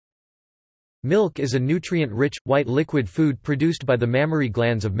Milk is a nutrient-rich, white liquid food produced by the mammary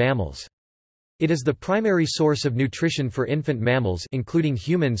glands of mammals. It is the primary source of nutrition for infant mammals, including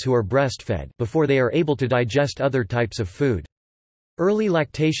humans who are breastfed, before they are able to digest other types of food. Early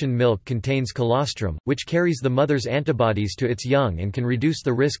lactation milk contains colostrum, which carries the mother's antibodies to its young and can reduce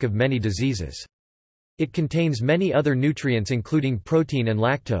the risk of many diseases. It contains many other nutrients including protein and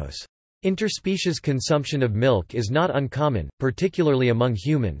lactose. Interspecies consumption of milk is not uncommon, particularly among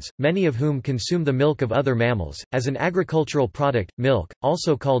humans, many of whom consume the milk of other mammals. As an agricultural product, milk,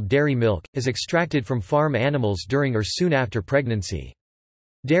 also called dairy milk, is extracted from farm animals during or soon after pregnancy.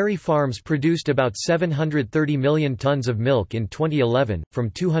 Dairy farms produced about 730 million tons of milk in 2011,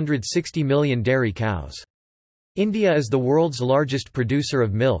 from 260 million dairy cows. India is the world's largest producer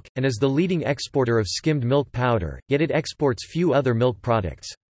of milk, and is the leading exporter of skimmed milk powder, yet it exports few other milk products.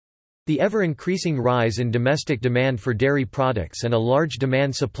 The ever-increasing rise in domestic demand for dairy products and a large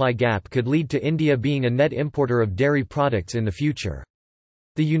demand-supply gap could lead to India being a net importer of dairy products in the future.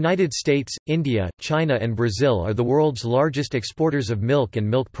 The United States, India, China and Brazil are the world's largest exporters of milk and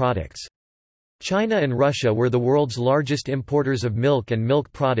milk products. China and Russia were the world's largest importers of milk and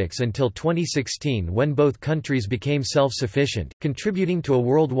milk products until 2016, when both countries became self-sufficient, contributing to a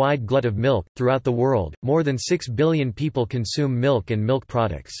worldwide glut of milk. Throughout the world, more than 6 billion people consume milk and milk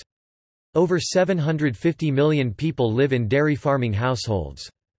products. Over 750 million people live in dairy farming households.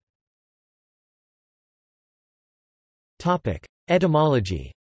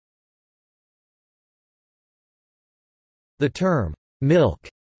 Etymology. The term milk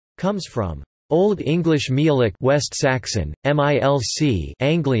comes from Old English Mielik, West Saxon, milc,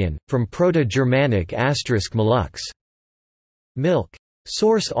 Anglian, from Proto-Germanic *malux, milk.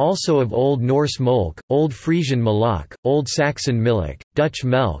 Source also of Old Norse molk, Old Frisian malak, Old Saxon milk, Dutch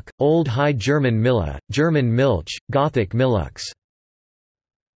melk, Old High German milla, German milch, Gothic millux.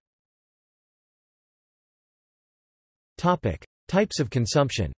 Types of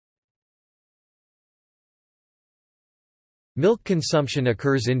consumption. Milk consumption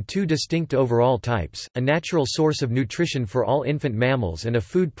occurs in two distinct overall types, a natural source of nutrition for all infant mammals and a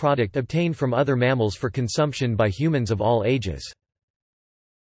food product obtained from other mammals for consumption by humans of all ages.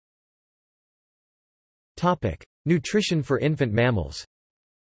 Nutrition for infant mammals.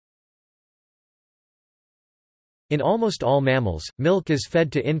 In almost all mammals, milk is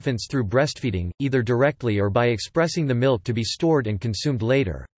fed to infants through breastfeeding, either directly or by expressing the milk to be stored and consumed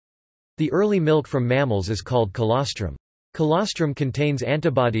later. The early milk from mammals is called colostrum. Colostrum contains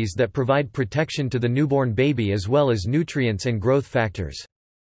antibodies that provide protection to the newborn baby as well as nutrients and growth factors.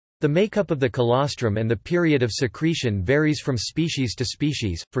 The makeup of the colostrum and the period of secretion varies from species to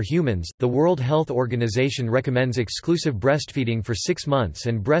species. For humans, the World Health Organization recommends exclusive breastfeeding for 6 months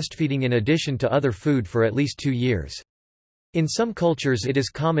and breastfeeding in addition to other food for at least 2 years. In some cultures, it is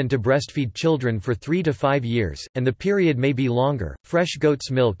common to breastfeed children for 3 to 5 years, and the period may be longer. Fresh goat's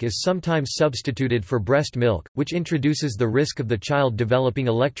milk is sometimes substituted for breast milk, which introduces the risk of the child developing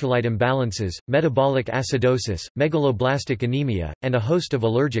electrolyte imbalances, metabolic acidosis, megaloblastic anemia, and a host of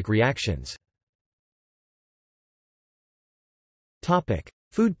allergic reactions. Topic: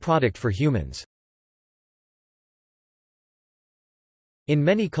 Food product for humans. In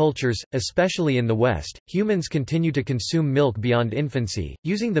many cultures, especially in the West, humans continue to consume milk beyond infancy,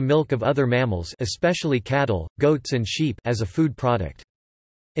 using the milk of other mammals, especially cattle, goats and sheep, as a food product.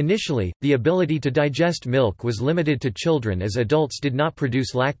 Initially, the ability to digest milk was limited to children as adults did not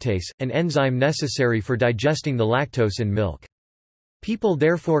produce lactase, an enzyme necessary for digesting the lactose in milk. People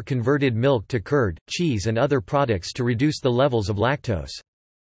therefore converted milk to curd, cheese and other products to reduce the levels of lactose.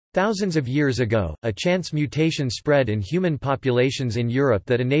 Thousands of years ago, a chance mutation spread in human populations in Europe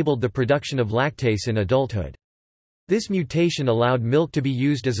that enabled the production of lactase in adulthood. This mutation allowed milk to be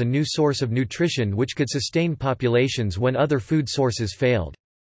used as a new source of nutrition which could sustain populations when other food sources failed.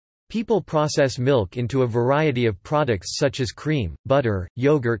 People process milk into a variety of products such as cream, butter,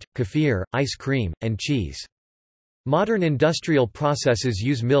 yogurt, kefir, ice cream, and cheese. Modern industrial processes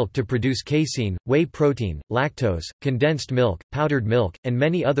use milk to produce casein, whey protein, lactose, condensed milk, powdered milk, and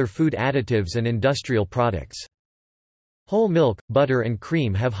many other food additives and industrial products. Whole milk, butter and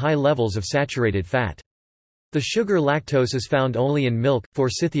cream have high levels of saturated fat. The sugar lactose is found only in milk,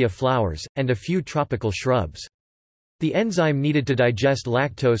 forsythia flowers, and a few tropical shrubs. The enzyme needed to digest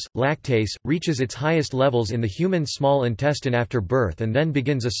lactose, lactase, reaches its highest levels in the human small intestine after birth and then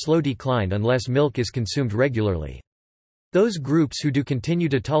begins a slow decline unless milk is consumed regularly. Those groups who do continue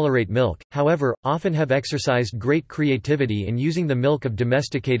to tolerate milk, however, often have exercised great creativity in using the milk of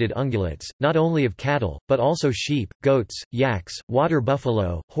domesticated ungulates, not only of cattle, but also sheep, goats, yaks, water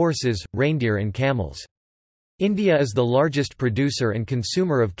buffalo, horses, reindeer and camels. India is the largest producer and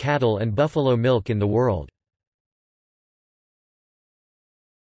consumer of cattle and buffalo milk in the world.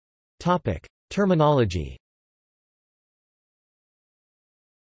 Terminology.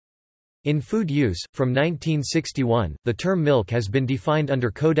 In food use, from 1961, the term milk has been defined under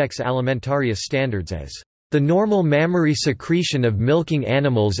Codex Alimentarius standards as the normal mammary secretion of milking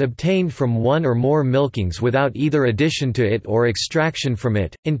animals obtained from one or more milkings without either addition to it or extraction from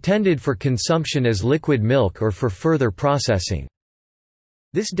it, intended for consumption as liquid milk or for further processing.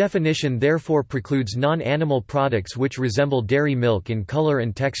 This definition therefore precludes non-animal products which resemble dairy milk in color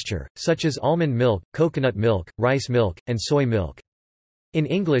and texture, such as almond milk, coconut milk, rice milk, and soy milk. In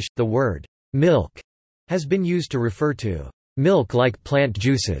English, the word milk has been used to refer to milk like plant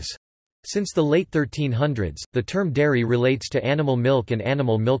juices. Since the late 1300s, the term dairy relates to animal milk and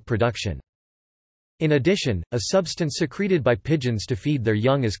animal milk production. In addition, a substance secreted by pigeons to feed their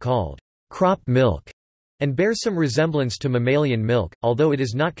young is called crop milk and bears some resemblance to mammalian milk, although it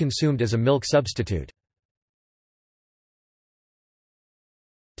is not consumed as a milk substitute.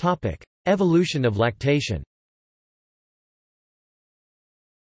 Evolution of lactation.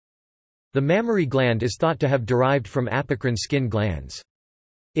 The mammary gland is thought to have derived from apocrine skin glands.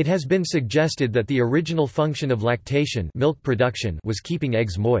 It has been suggested that the original function of lactation, milk production, was keeping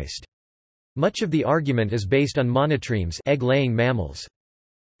eggs moist. Much of the argument is based on monotremes, egg-laying mammals.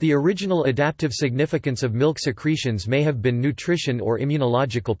 The original adaptive significance of milk secretions may have been nutrition or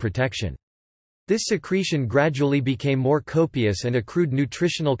immunological protection. This secretion gradually became more copious and accrued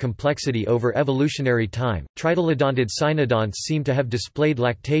nutritional complexity over evolutionary time. Tritolodontid cynodonts seem to have displayed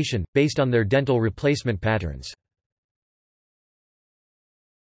lactation, based on their dental replacement patterns.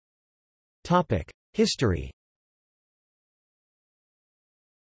 History.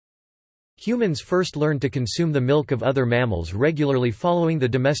 Humans first learned to consume the milk of other mammals regularly following the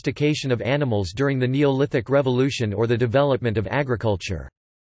domestication of animals during the Neolithic Revolution or the development of agriculture.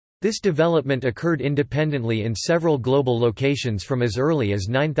 This development occurred independently in several global locations from as early as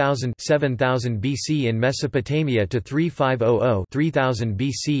 9000–7000 BC in Mesopotamia to 3500–3000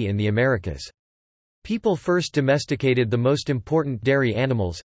 BC in the Americas. People first domesticated the most important dairy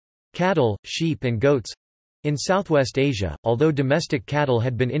animals—cattle, sheep and goats—in Southwest Asia, although domestic cattle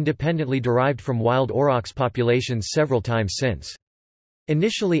had been independently derived from wild aurochs populations several times since.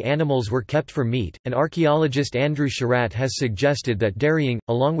 Initially animals were kept for meat, and archaeologist Andrew Sherratt has suggested that dairying,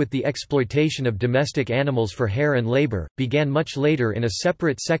 along with the exploitation of domestic animals for hair and labor, began much later in a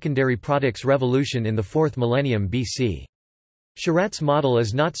separate secondary products revolution in the 4th millennium BC. Sherratt's model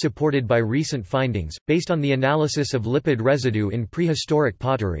is not supported by recent findings, based on the analysis of lipid residue in prehistoric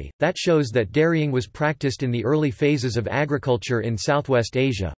pottery, that shows that dairying was practiced in the early phases of agriculture in Southwest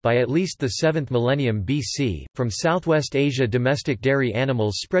Asia, by at least the 7th millennium BC. From Southwest Asia, domestic dairy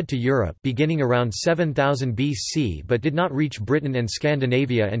animals spread to Europe beginning around 7000 BC but did not reach Britain and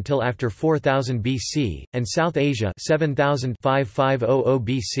Scandinavia until after 4000 BC, and South Asia 7000–5500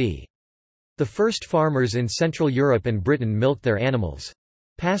 BC. The first farmers in Central Europe and Britain milked their animals.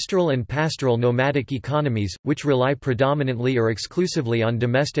 Pastoral and pastoral nomadic economies, which rely predominantly or exclusively on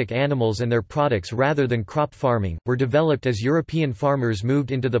domestic animals and their products rather than crop farming, were developed as European farmers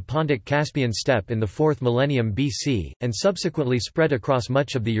moved into the Pontic-Caspian steppe in the 4th millennium BC, and subsequently spread across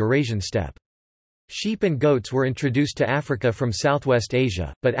much of the Eurasian steppe. Sheep and goats were introduced to Africa from Southwest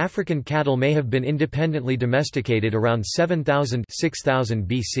Asia, but African cattle may have been independently domesticated around 7000–6000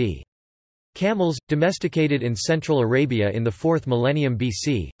 BC. Camels, domesticated in Central Arabia in the 4th millennium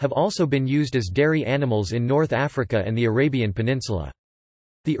BC, have also been used as dairy animals in North Africa and the Arabian Peninsula.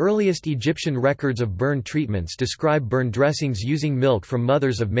 The earliest Egyptian records of burn treatments describe burn dressings using milk from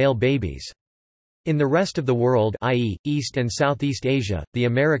mothers of male babies. In the rest of the world, i.e., East and Southeast Asia, the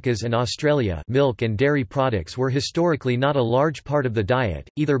Americas and Australia, milk and dairy products were historically not a large part of the diet,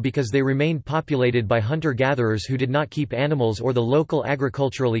 either because they remained populated by hunter-gatherers who did not keep animals or the local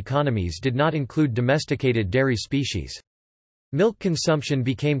agricultural economies did not include domesticated dairy species. Milk consumption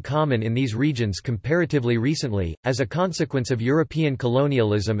became common in these regions comparatively recently, as a consequence of European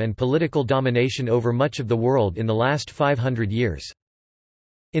colonialism and political domination over much of the world in the last 500 years.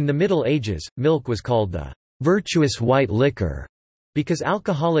 In the Middle Ages, milk was called the virtuous white liquor, because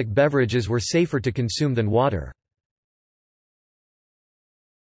alcoholic beverages were safer to consume than water.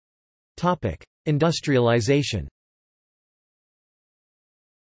 Industrialization.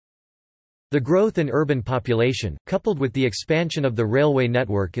 The growth in urban population, coupled with the expansion of the railway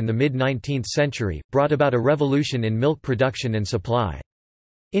network in the mid-19th century, brought about a revolution in milk production and supply.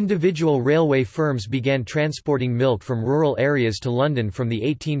 Individual railway firms began transporting milk from rural areas to London from the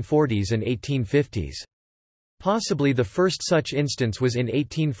 1840s and 1850s. Possibly the first such instance was in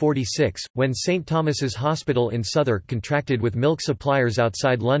 1846, when St Thomas's Hospital in Southwark contracted with milk suppliers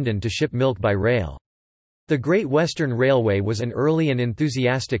outside London to ship milk by rail. The Great Western Railway was an early and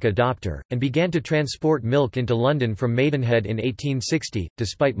enthusiastic adopter, and began to transport milk into London from Maidenhead in 1860,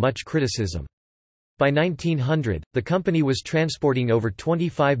 despite much criticism. By 1900, the company was transporting over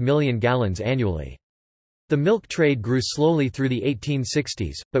 25 million gallons annually. The milk trade grew slowly through the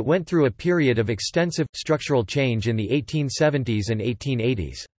 1860s, but went through a period of extensive, structural change in the 1870s and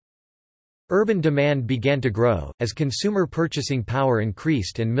 1880s. Urban demand began to grow, as consumer purchasing power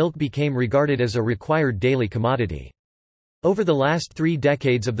increased and milk became regarded as a required daily commodity. Over the last 3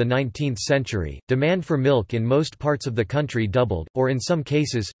 decades of the 19th century, demand for milk in most parts of the country doubled, or in some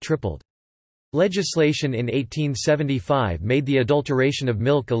cases, tripled. Legislation in 1875 made the adulteration of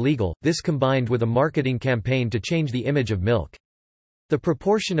milk illegal, this combined with a marketing campaign to change the image of milk. The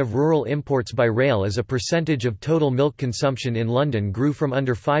proportion of rural imports by rail as a percentage of total milk consumption in London grew from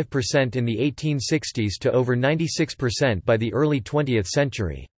under 5% in the 1860s to over 96% by the early 20th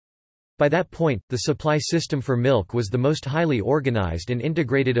century. By that point, the supply system for milk was the most highly organised and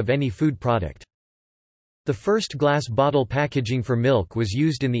integrated of any food product. The first glass bottle packaging for milk was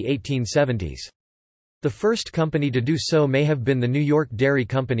used in the 1870s. The first company to do so may have been the New York Dairy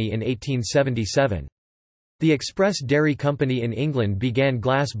Company in 1877. The Express Dairy Company in England began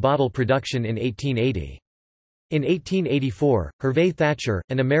glass bottle production in 1880. In 1884, Hervey Thatcher,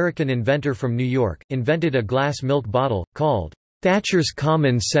 an American inventor from New York, invented a glass milk bottle, called Thatcher's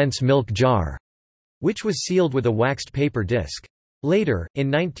Common Sense Milk Jar, which was sealed with a waxed paper disc. Later,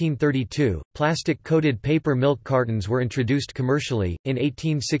 in 1932, plastic-coated paper milk cartons were introduced commercially. In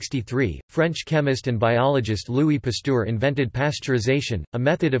 1863, French chemist and biologist Louis Pasteur invented pasteurization, a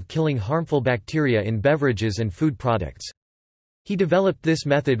method of killing harmful bacteria in beverages and food products. He developed this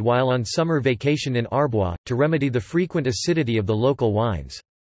method while on summer vacation in Arbois, to remedy the frequent acidity of the local wines.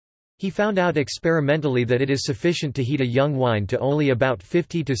 He found out experimentally that it is sufficient to heat a young wine to only about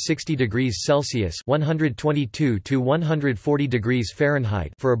 50 to 60 degrees Celsius (122 to 140 degrees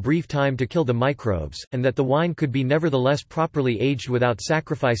Fahrenheit) for a brief time to kill the microbes, and that the wine could be nevertheless properly aged without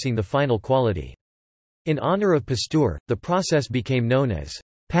sacrificing the final quality. In honor of Pasteur, the process became known as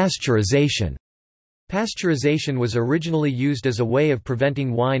pasteurization. Pasteurization was originally used as a way of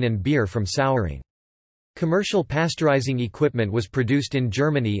preventing wine and beer from souring. Commercial pasteurizing equipment was produced in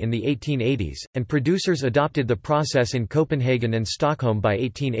Germany in the 1880s, and producers adopted the process in Copenhagen and Stockholm by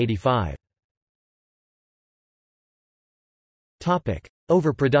 1885.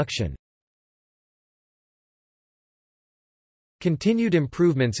 Overproduction. Continued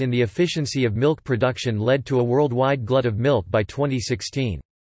improvements in the efficiency of milk production led to a worldwide glut of milk by 2016.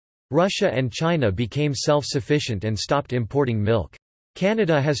 Russia and China became self-sufficient and stopped importing milk.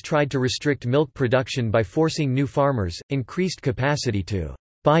 Canada has tried to restrict milk production by forcing new farmers, increased capacity to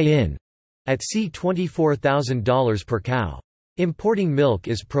buy in at $24,000 per cow. Importing milk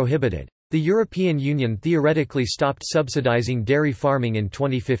is prohibited. The European Union theoretically stopped subsidizing dairy farming in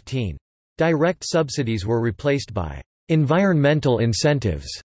 2015. Direct subsidies were replaced by environmental incentives,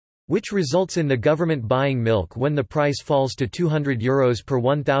 which results in the government buying milk when the price falls to €200 per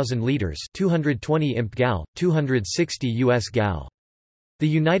 1,000 litres, 220 imp gal, 260 US gal. The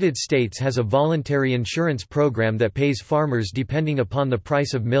United States has a voluntary insurance program that pays farmers depending upon the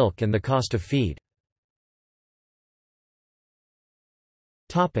price of milk and the cost of feed.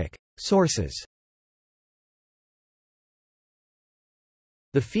 Sources.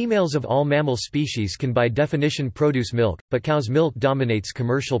 The females of all mammal species can by definition produce milk, but cow's milk dominates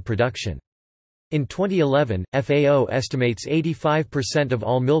commercial production. In 2011, FAO estimates 85% of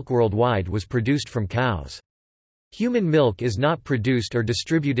all milk worldwide was produced from cows. Human milk is not produced or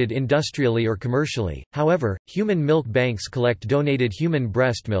distributed industrially or commercially, however, human milk banks collect donated human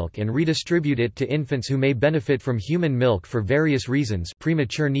breast milk and redistribute it to infants who may benefit from human milk for various reasons: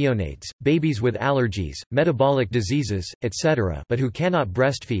 premature neonates, babies with allergies, metabolic diseases, etc., but who cannot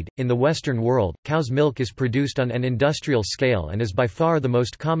breastfeed. In the Western world, cow's milk is produced on an industrial scale and is by far the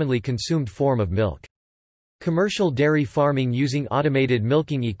most commonly consumed form of milk. Commercial dairy farming using automated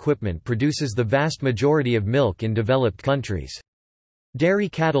milking equipment produces the vast majority of milk in developed countries. Dairy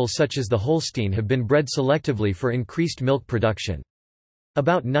cattle such as the Holstein have been bred selectively for increased milk production.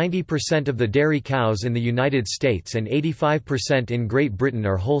 About 90% of the dairy cows in the United States and 85% in Great Britain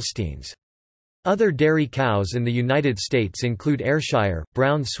are Holsteins. Other dairy cows in the United States include Ayrshire,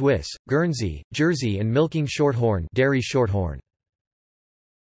 Brown Swiss, Guernsey, Jersey and milking Shorthorn, dairy Shorthorn.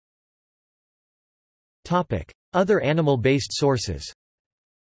 Other animal-based sources.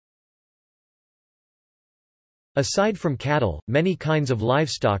 Aside from cattle, many kinds of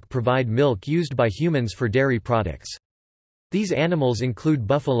livestock provide milk used by humans for dairy products. These animals include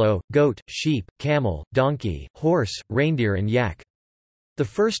buffalo, goat, sheep, camel, donkey, horse, reindeer and yak. The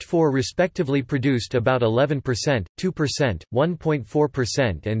first four respectively produced about 11%, 2%,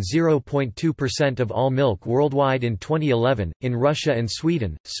 1.4% and 0.2% of all milk worldwide in 2011. In Russia and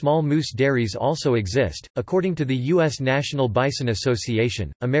Sweden, small moose dairies also exist. According to the US National Bison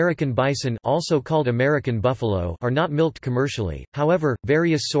Association, American bison, also called American buffalo, are not milked commercially. However,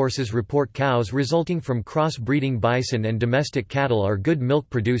 various sources report cows resulting from cross-breeding bison and domestic cattle are good milk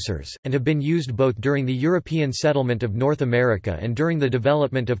producers and have been used both during the European settlement of North America and during the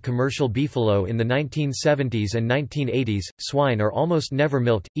development of commercial beefalo in the 1970s and 1980s. Swine are almost never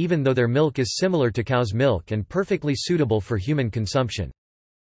milked, even though their milk is similar to cow's milk and perfectly suitable for human consumption.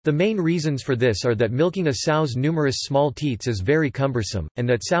 The main reasons for this are that milking a sow's numerous small teats is very cumbersome, and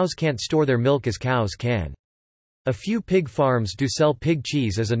that sows can't store their milk as cows can. A few pig farms do sell pig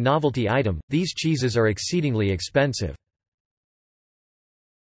cheese as a novelty item. These cheeses are exceedingly expensive.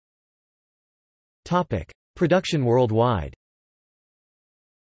 Production worldwide.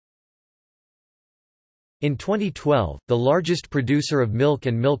 In 2012, the largest producer of milk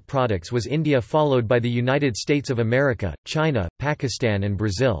and milk products was India, followed by the United States of America, China, Pakistan and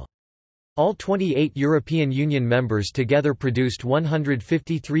Brazil. All 28 European Union members together produced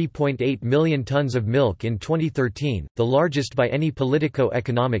 153.8 million tons of milk in 2013, the largest by any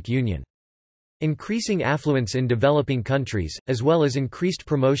politico-economic union. Increasing affluence in developing countries, as well as increased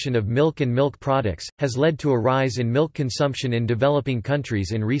promotion of milk and milk products, has led to a rise in milk consumption in developing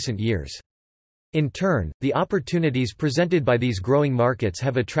countries in recent years. In turn, the opportunities presented by these growing markets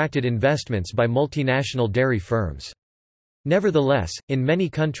have attracted investments by multinational dairy firms. Nevertheless, in many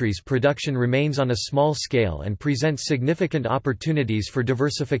countries production remains on a small scale and presents significant opportunities for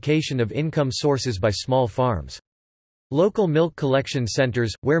diversification of income sources by small farms. Local milk collection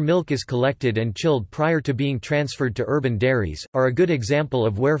centers, where milk is collected and chilled prior to being transferred to urban dairies, are a good example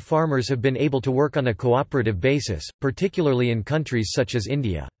of where farmers have been able to work on a cooperative basis, particularly in countries such as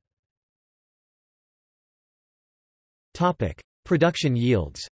India. Production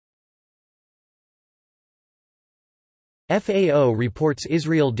yields. FAO reports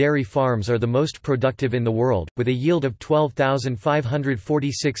Israel dairy farms are the most productive in the world, with a yield of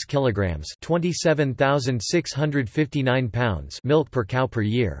 12,546 kilograms (27,659 pounds) milk per cow per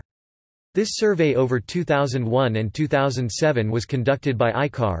year. This survey over 2001 and 2007 was conducted by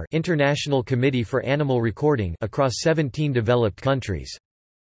ICAR, International Committee for Animal Recording, across 17 developed countries.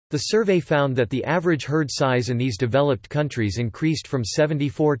 The survey found that the average herd size in these developed countries increased from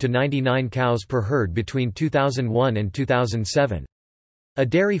 74 to 99 cows per herd between 2001 and 2007. A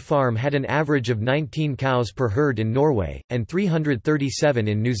dairy farm had an average of 19 cows per herd in Norway, and 337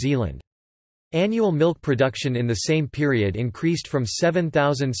 in New Zealand. Annual milk production in the same period increased from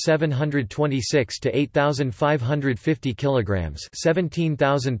 7,726 to 8,550 kilograms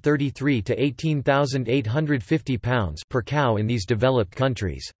 (17,033 to 18,850 pounds) per cow in these developed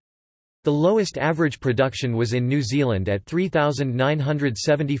countries. The lowest average production was in New Zealand at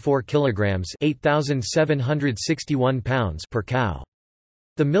 3,974 kilograms (8,761 pounds) per cow.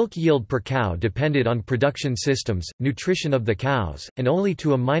 The milk yield per cow depended on production systems, nutrition of the cows, and only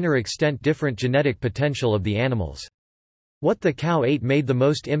to a minor extent different genetic potential of the animals. What the cow ate made the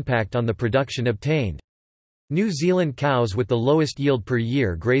most impact on the production obtained. New Zealand cows with the lowest yield per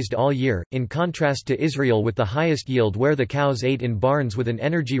year grazed all year, in contrast to Israel with the highest yield where the cows ate in barns with an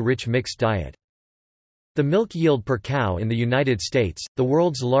energy-rich mixed diet. The milk yield per cow in the United States, the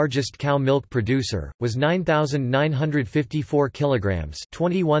world's largest cow milk producer, was 9,954 kilograms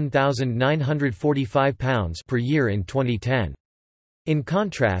 (21,945 pounds) per year in 2010. In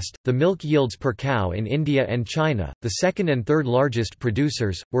contrast, the milk yields per cow in India and China, the second and third largest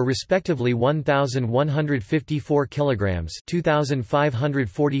producers, were respectively 1,154 kilograms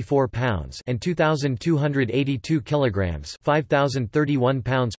 (2,544 pounds) and 2,282 kilograms (5,031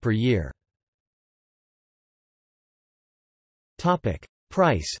 pounds) per year.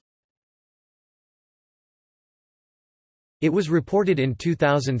 Price. It was reported in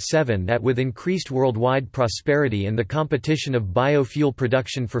 2007 that with increased worldwide prosperity and the competition of biofuel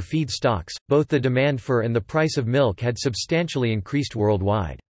production for feed stocks, both the demand for and the price of milk had substantially increased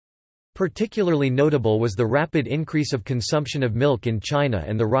worldwide. Particularly notable was the rapid increase of consumption of milk in China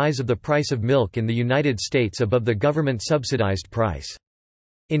and the rise of the price of milk in the United States above the government-subsidized price.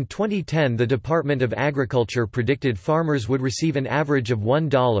 In 2010, the Department of Agriculture predicted farmers would receive an average of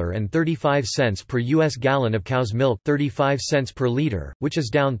 $1.35 per U.S. gallon of cow's milk, 35 cents per liter, which is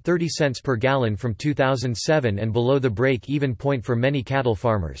down 30 cents per gallon from 2007 and below the break-even point for many cattle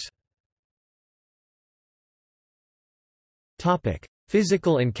farmers.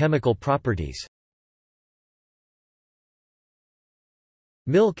 Physical and chemical properties.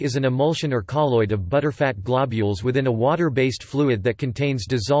 Milk is an emulsion or colloid of butterfat globules within a water-based fluid that contains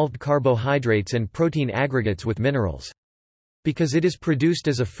dissolved carbohydrates and protein aggregates with minerals. Because it is produced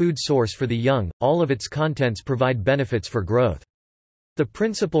as a food source for the young, all of its contents provide benefits for growth. The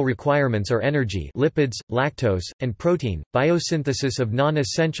principal requirements are energy, lipids, lactose, and protein, biosynthesis of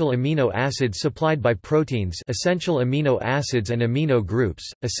non-essential amino acids supplied by proteins, essential amino acids and amino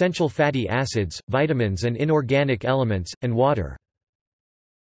groups, essential fatty acids, vitamins and inorganic elements, and water.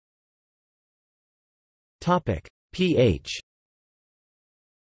 pH.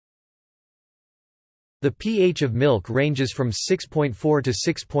 The pH of milk ranges from 6.4 to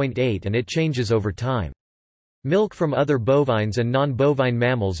 6.8 and it changes over time. Milk from other bovines and non-bovine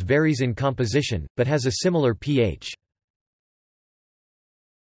mammals varies in composition, but has a similar pH.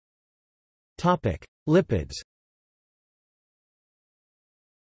 Lipids.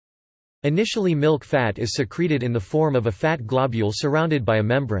 Initially, milk fat is secreted in the form of a fat globule surrounded by a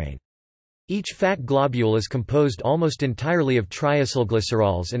membrane. Each fat globule is composed almost entirely of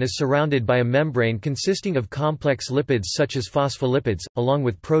triacylglycerols and is surrounded by a membrane consisting of complex lipids such as phospholipids, along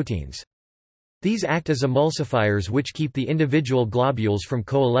with proteins. These act as emulsifiers which keep the individual globules from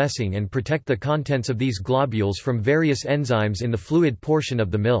coalescing and protect the contents of these globules from various enzymes in the fluid portion of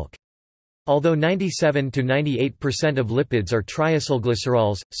the milk. Although 97 to 98% of lipids are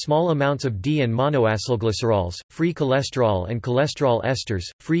triacylglycerols, small amounts of D and monoacylglycerols, free cholesterol and cholesterol esters,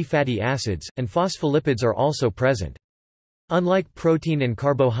 free fatty acids, and phospholipids are also present. Unlike protein and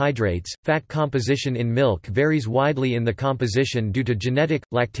carbohydrates, fat composition in milk varies widely in the composition due to genetic,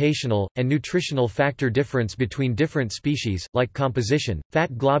 lactational, and nutritional factor difference between different species. Like composition,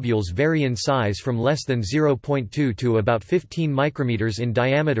 fat globules vary in size from less than 0.2 to about 15 micrometers in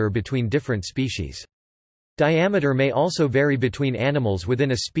diameter between different species. Diameter may also vary between animals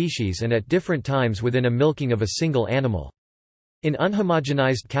within a species and at different times within a milking of a single animal. In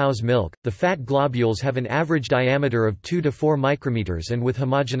unhomogenized cow's milk, the fat globules have an average diameter of 2 to 4 micrometers and with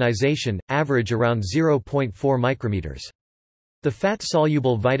homogenization, average around 0.4 micrometers. The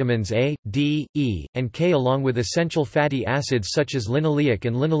fat-soluble vitamins A, D, E, and K along with essential fatty acids such as linoleic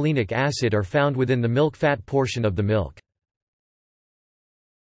and linolenic acid are found within the milk fat portion of the milk.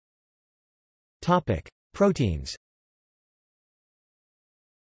 Proteins.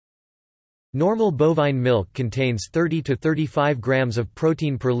 Normal bovine milk contains 30 to 35 grams of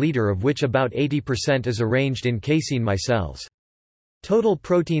protein per liter, of which about 80% is arranged in casein micelles. Total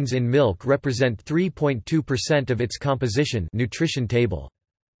proteins in milk represent 3.2% of its composition. Nutrition table.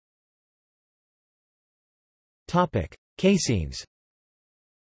 Caseins.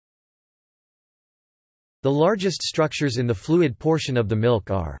 The largest structures in the fluid portion of the milk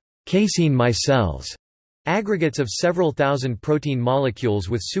are casein micelles, aggregates of several thousand protein molecules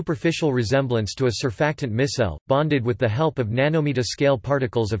with superficial resemblance to a surfactant micelle, bonded with the help of nanometer-scale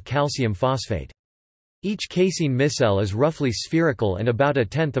particles of calcium phosphate. Each casein micelle is roughly spherical and about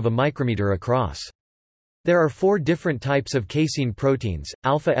 1/10 of a micrometer across. There are 4 different types of casein proteins: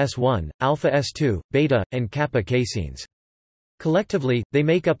 alpha S1, alpha S2, beta, and kappa caseins. Collectively, they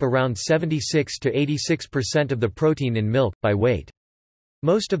make up around 76 to 86% of the protein in milk, by weight.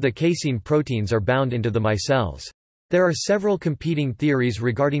 Most of the casein proteins are bound into the micelles. There are several competing theories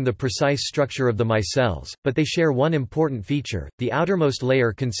regarding the precise structure of the micelles, but they share one important feature: the outermost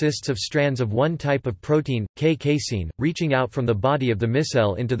layer consists of strands of one type of protein, K-casein, reaching out from the body of the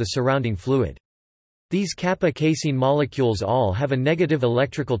micelle into the surrounding fluid. These kappa casein molecules all have a negative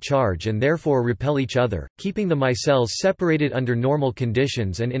electrical charge and therefore repel each other, keeping the micelles separated under normal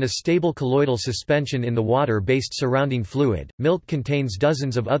conditions and in a stable colloidal suspension in the water-based surrounding fluid. Milk contains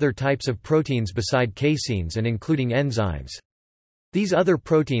dozens of other types of proteins beside caseins and including enzymes. These other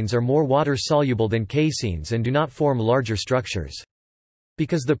proteins are more water-soluble than caseins and do not form larger structures.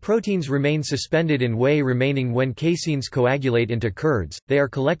 Because the proteins remain suspended in whey remaining when caseins coagulate into curds, they are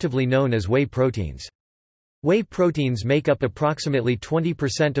collectively known as whey proteins. Whey proteins make up approximately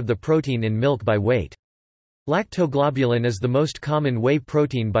 20% of the protein in milk by weight. Lactoglobulin is the most common whey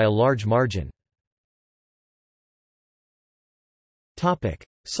protein by a large margin.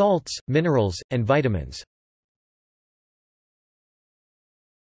 Salts, minerals, and vitamins.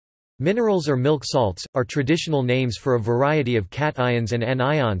 Minerals or milk salts are traditional names for a variety of cations and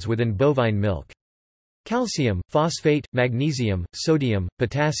anions within bovine milk. Calcium, phosphate, magnesium, sodium,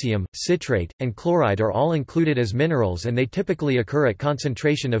 potassium, citrate, and chloride are all included as minerals, and they typically occur at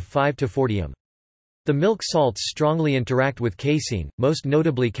concentration of 5 to 40 m. The milk salts strongly interact with casein, most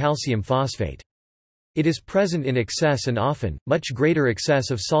notably calcium phosphate. It is present in excess and often, much greater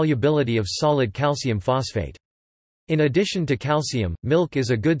excess of solubility of solid calcium phosphate. In addition to calcium, milk is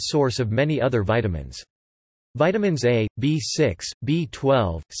a good source of many other vitamins. Vitamins A, B6,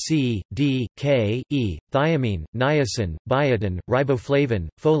 B12, C, D, K, E, thiamine, niacin, biotin, riboflavin,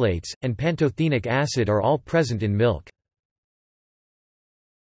 folates, and pantothenic acid are all present in milk.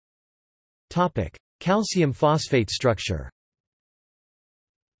 Calcium phosphate structure.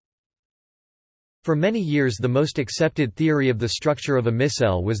 For many years the most accepted theory of the structure of a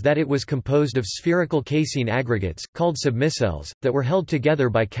micelle was that it was composed of spherical casein aggregates, called submicelles, that were held together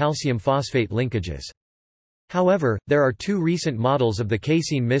by calcium phosphate linkages. However, there are two recent models of the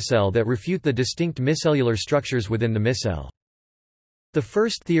casein micelle that refute the distinct micellular structures within the micelle. The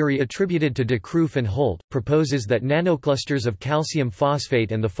first theory, attributed to de Kruif and Holt, proposes that nanoclusters of calcium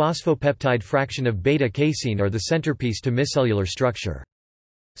phosphate and the phosphopeptide fraction of beta-casein are the centerpiece to micellular structure.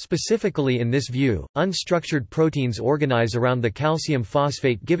 Specifically in this view, unstructured proteins organize around the calcium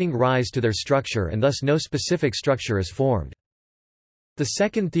phosphate, giving rise to their structure, and thus no specific structure is formed. The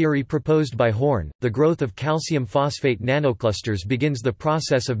second theory, proposed by Horn, the growth of calcium phosphate nanoclusters begins the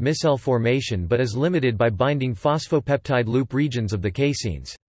process of micelle formation but is limited by binding phosphopeptide loop regions of the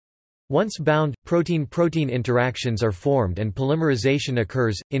caseins. Once bound, protein-protein interactions are formed and polymerization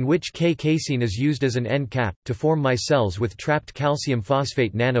occurs, in which K-casein is used as an end cap, to form micelles with trapped calcium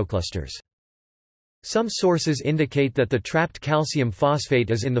phosphate nanoclusters. Some sources indicate that the trapped calcium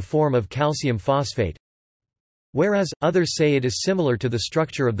phosphate is in the form of calcium phosphate, whereas, others say it is similar to the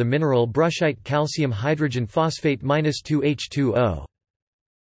structure of the mineral brushite calcium hydrogen phosphate -2H2O.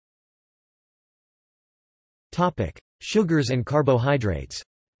 Sugars and carbohydrates.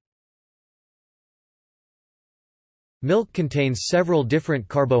 Milk contains several different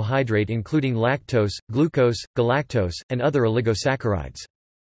carbohydrates including lactose, glucose, galactose, and other oligosaccharides.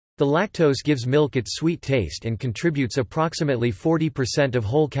 The lactose gives milk its sweet taste and contributes approximately 40% of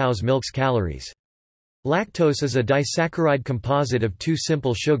whole cow's milk's calories. Lactose is a disaccharide composite of two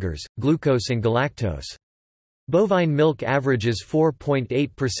simple sugars, glucose and galactose. Bovine milk averages 4.8%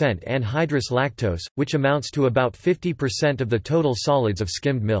 anhydrous lactose, which amounts to about 50% of the total solids of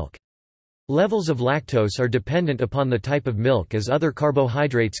skimmed milk. Levels of lactose are dependent upon the type of milk, as other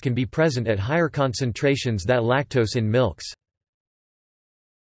carbohydrates can be present at higher concentrations than lactose in milks.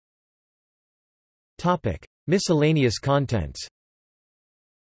 Miscellaneous contents.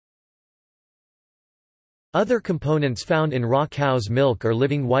 Other components found in raw cow's milk are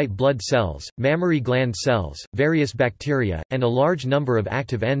living white blood cells, mammary gland cells, various bacteria, and a large number of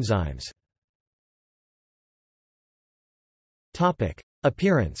active enzymes.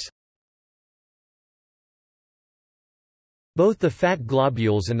 Appearance. Both the fat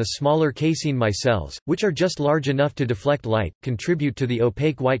globules and the smaller casein micelles, which are just large enough to deflect light, contribute to the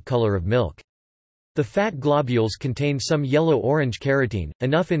opaque white color of milk. The fat globules contain some yellow-orange keratin,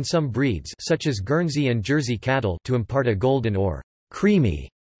 enough in some breeds such as Guernsey and Jersey cattle to impart a golden or creamy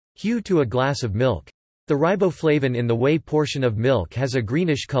hue to a glass of milk. The riboflavin in the whey portion of milk has a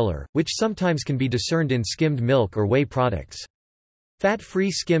greenish color, which sometimes can be discerned in skimmed milk or whey products. Fat-free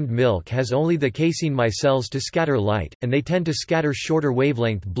skimmed milk has only the casein micelles to scatter light, and they tend to scatter shorter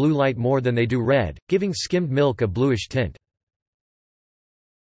wavelength blue light more than they do red, giving skimmed milk a bluish tint.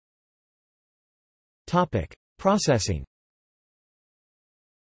 Processing.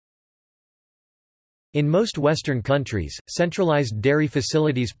 In most Western countries, centralized dairy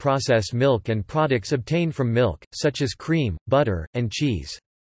facilities process milk and products obtained from milk, such as cream, butter, and cheese.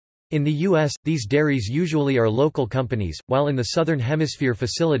 In the U.S., these dairies usually are local companies, while in the Southern Hemisphere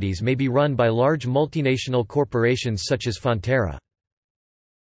facilities may be run by large multinational corporations such as Fonterra.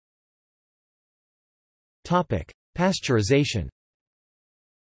 Pasteurization.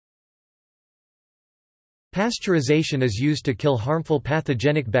 Pasteurization is used to kill harmful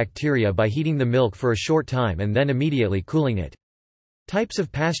pathogenic bacteria by heating the milk for a short time and then immediately cooling it. Types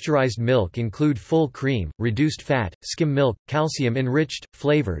of pasteurized milk include full cream, reduced fat, skim milk, calcium-enriched,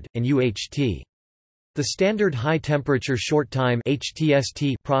 flavored, and UHT. The standard high-temperature short-time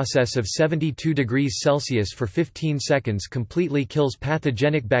 (HTST) process of 72 degrees Celsius for 15 seconds completely kills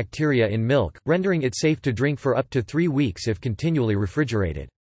pathogenic bacteria in milk, rendering it safe to drink for up to 3 weeks if continually refrigerated.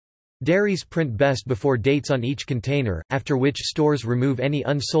 Dairies print best before dates on each container, after which stores remove any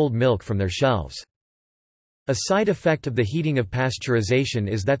unsold milk from their shelves. A side effect of the heating of pasteurization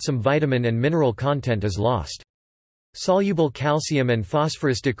is that some vitamin and mineral content is lost. Soluble calcium and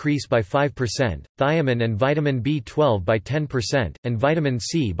phosphorus decrease by 5%, thiamine and vitamin B12 by 10%, and vitamin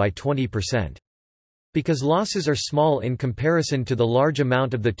C by 20%. Because losses are small in comparison to the large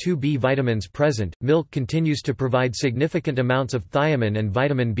amount of the 2B vitamins present, milk continues to provide significant amounts of thiamine and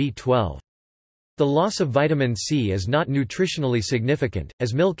vitamin B12. The loss of vitamin C is not nutritionally significant,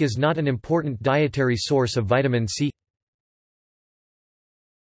 as milk is not an important dietary source of vitamin C.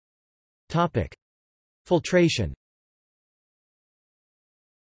 Filtration.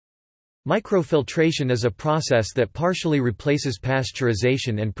 Microfiltration is a process that partially replaces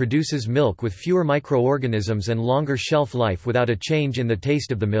pasteurization and produces milk with fewer microorganisms and longer shelf life without a change in the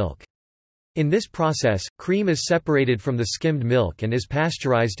taste of the milk. In this process, cream is separated from the skimmed milk and is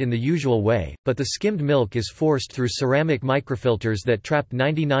pasteurized in the usual way, but the skimmed milk is forced through ceramic microfilters that trap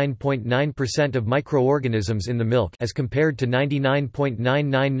 99.9% of microorganisms in the milk as compared to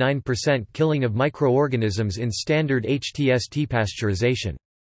 99.999% killing of microorganisms in standard HTST pasteurization.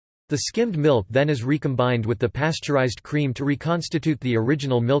 The skimmed milk then is recombined with the pasteurized cream to reconstitute the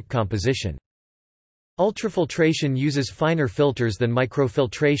original milk composition. Ultrafiltration uses finer filters than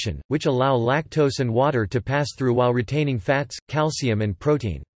microfiltration, which allow lactose and water to pass through while retaining fats, calcium and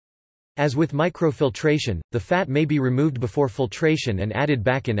protein. As with microfiltration, the fat may be removed before filtration and added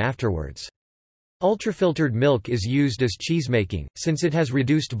back in afterwards. Ultrafiltered milk is used as cheesemaking, since it has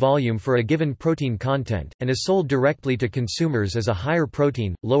reduced volume for a given protein content, and is sold directly to consumers as a higher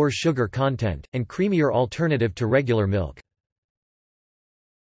protein, lower sugar content, and creamier alternative to regular milk.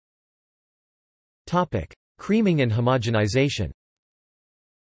 Creaming and homogenization.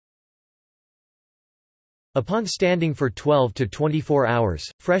 Upon standing for 12 to 24 hours,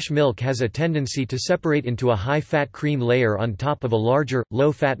 fresh milk has a tendency to separate into a high-fat cream layer on top of a larger,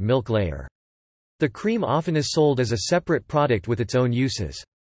 low-fat milk layer. The cream often is sold as a separate product with its own uses.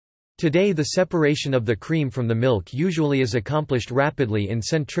 Today the separation of the cream from the milk usually is accomplished rapidly in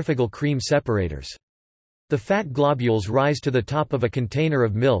centrifugal cream separators. The fat globules rise to the top of a container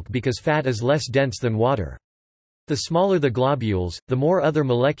of milk because fat is less dense than water. The smaller the globules, the more other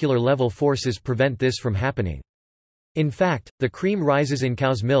molecular level forces prevent this from happening. In fact, the cream rises in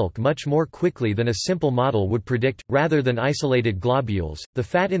cow's milk much more quickly than a simple model would predict. Rather than isolated globules, the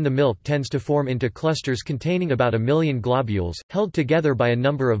fat in the milk tends to form into clusters containing about 1 million globules, held together by a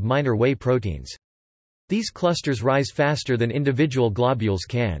number of minor whey proteins. These clusters rise faster than individual globules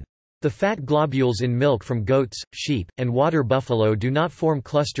can. The fat globules in milk from goats, sheep, and water buffalo do not form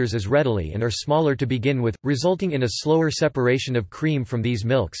clusters as readily and are smaller to begin with, resulting in a slower separation of cream from these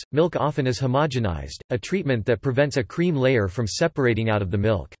milks. Milk often is homogenized, a treatment that prevents a cream layer from separating out of the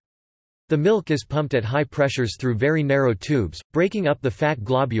milk. The milk is pumped at high pressures through very narrow tubes, breaking up the fat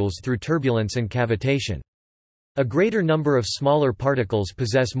globules through turbulence and cavitation. A greater number of smaller particles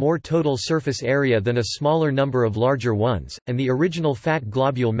possess more total surface area than a smaller number of larger ones, and the original fat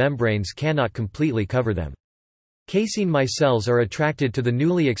globule membranes cannot completely cover them. Casein micelles are attracted to the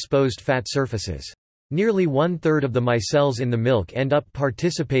newly exposed fat surfaces. Nearly 1/3 of the micelles in the milk end up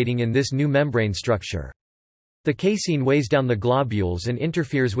participating in this new membrane structure. The casein weighs down the globules and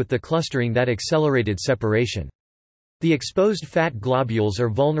interferes with the clustering that accelerated separation. The exposed fat globules are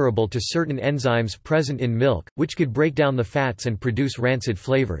vulnerable to certain enzymes present in milk, which could break down the fats and produce rancid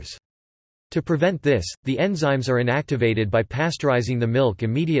flavors. To prevent this, the enzymes are inactivated by pasteurizing the milk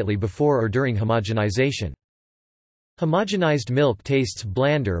immediately before or during homogenization. Homogenized milk tastes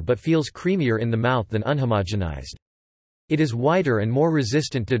blander but feels creamier in the mouth than unhomogenized. It is whiter and more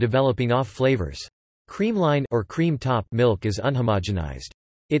resistant to developing off flavors. Creamline or cream top milk is unhomogenized.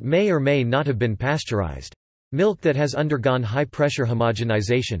 It may or may not have been pasteurized. Milk that has undergone high-pressure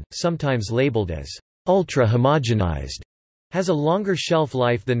homogenization, sometimes labeled as ultra-homogenized, has a longer shelf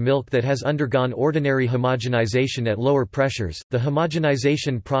life than milk that has undergone ordinary homogenization at lower pressures. The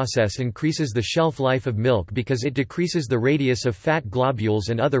homogenization process increases the shelf life of milk because it decreases the radius of fat globules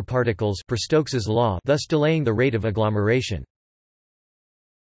and other particles per Stokes's law, thus delaying the rate of agglomeration.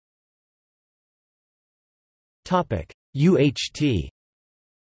 UHT.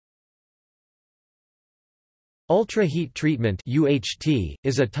 Ultra-heat treatment (UHT)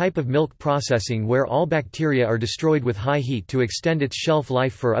 is a type of milk processing where all bacteria are destroyed with high heat to extend its shelf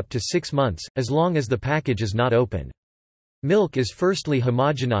life for up to 6 months, as long as the package is not open. Milk is firstly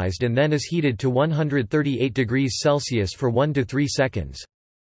homogenized and then is heated to 138 degrees Celsius for 1 to 3 seconds.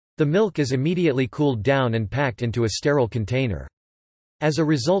 The milk is immediately cooled down and packed into a sterile container. As a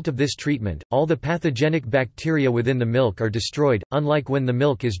result of this treatment, all the pathogenic bacteria within the milk are destroyed, unlike when the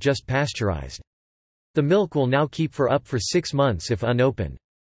milk is just pasteurized. The milk will now keep for up for 6 months if unopened.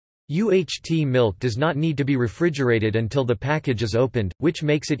 UHT milk does not need to be refrigerated until the package is opened, which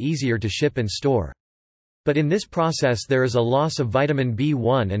makes it easier to ship and store. But in this process there is a loss of vitamin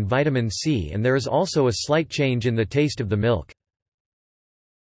B1 and vitamin C, and there is also a slight change in the taste of the milk.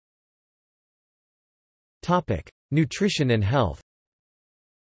 Nutrition and health.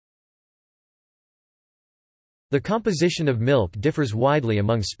 The composition of milk differs widely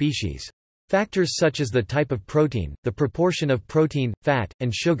among species. Factors such as the type of protein, the proportion of protein, fat,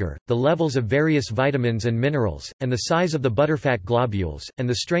 and sugar, the levels of various vitamins and minerals, and the size of the butterfat globules, and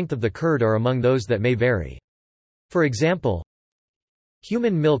the strength of the curd are among those that may vary. For example,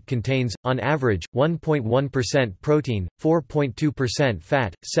 human milk contains, on average, 1.1% protein, 4.2%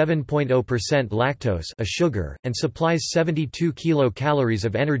 fat, 7.0% lactose, a sugar, and supplies 72 kilocalories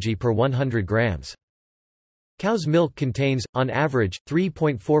of energy per 100 grams. Cow's milk contains, on average,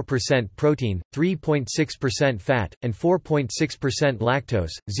 3.4% protein, 3.6% fat, and 4.6% lactose,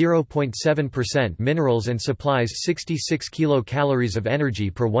 0.7% minerals and supplies 66 kilocalories of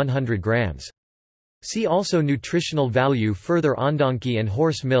energy per 100 grams. See also nutritional value. Further, donkey and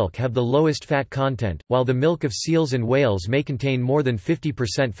horse milk have the lowest fat content, while the milk of seals and whales may contain more than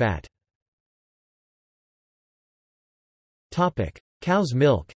 50% fat. Cow's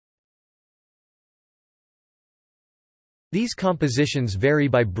milk. These compositions vary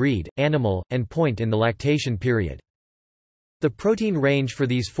by breed, animal, and point in the lactation period. The protein range for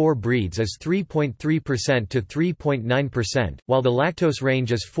these four breeds is 3.3% to 3.9%, while the lactose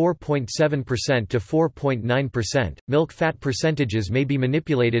range is 4.7% to 4.9%. Milk fat percentages may be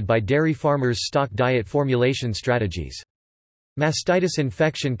manipulated by dairy farmers' stock diet formulation strategies. Mastitis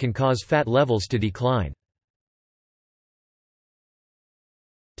infection can cause fat levels to decline.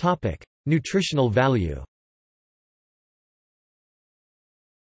 Topic: Nutritional value.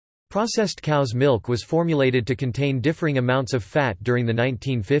 Processed cow's milk was formulated to contain differing amounts of fat during the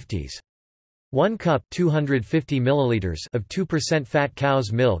 1950s. 1 cup 250 milliliters of 2% fat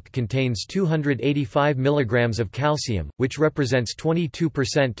cow's milk contains 285 milligrams of calcium, which represents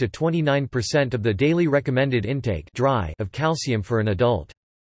 22% to 29% of the daily recommended intake dry of calcium for an adult.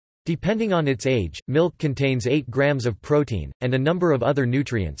 Depending on its age, milk contains 8 grams of protein, and a number of other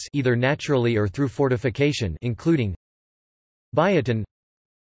nutrients either naturally or through fortification including biotin,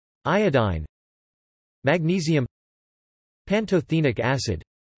 iodine, magnesium, pantothenic acid,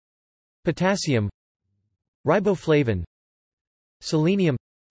 potassium, riboflavin, selenium,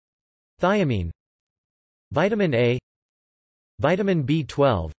 thiamine, vitamin A, vitamin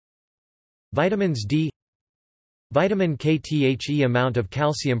B12, vitamins D, vitamin K. The amount of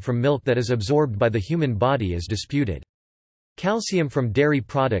calcium from milk that is absorbed by the human body is disputed. Calcium from dairy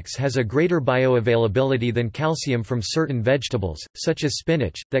products has a greater bioavailability than calcium from certain vegetables, such as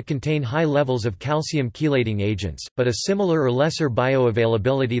spinach, that contain high levels of calcium chelating agents, but a similar or lesser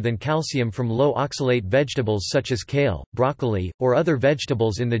bioavailability than calcium from low oxalate vegetables such as kale, broccoli, or other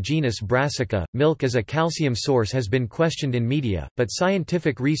vegetables in the genus Brassica. Milk as a calcium source has been questioned in media, but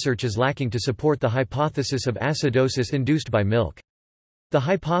scientific research is lacking to support the hypothesis of acidosis induced by milk. The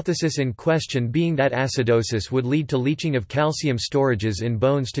hypothesis in question being that acidosis would lead to leaching of calcium storages in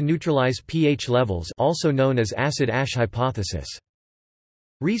bones to neutralize pH levels, also known as acid-ash hypothesis.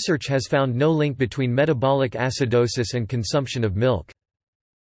 Research has found no link between metabolic acidosis and consumption of milk.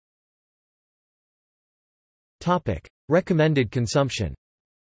 Topic: Recommended consumption.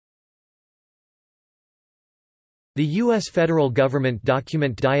 The U.S. federal government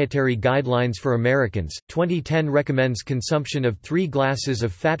document Dietary Guidelines for Americans, 2010 recommends consumption of 3 glasses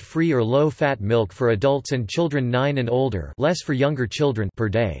of fat-free or low-fat milk for adults and children 9 and older, less for younger children, per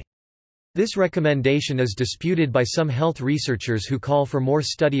day. This recommendation is disputed by some health researchers who call for more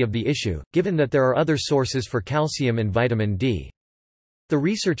study of the issue, given that there are other sources for calcium and vitamin D. The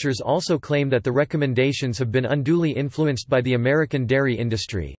researchers also claim that the recommendations have been unduly influenced by the American dairy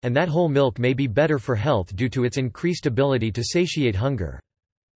industry, and that whole milk may be better for health due to its increased ability to satiate hunger.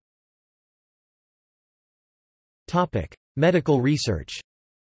 Medical research.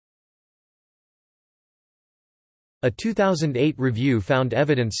 A 2008 review found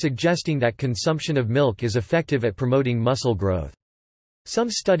evidence suggesting that consumption of milk is effective at promoting muscle growth.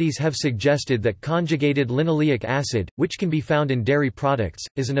 Some studies have suggested that conjugated linoleic acid, which can be found in dairy products,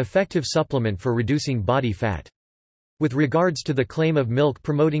 is an effective supplement for reducing body fat. With regards to the claim of milk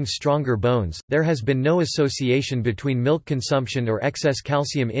promoting stronger bones, there has been no association between milk consumption or excess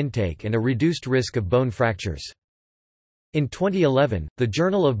calcium intake and a reduced risk of bone fractures. In 2011, the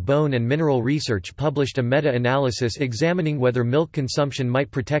Journal of Bone and Mineral Research published a meta-analysis examining whether milk consumption might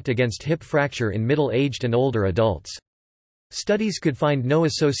protect against hip fracture in middle-aged and older adults. Studies could find no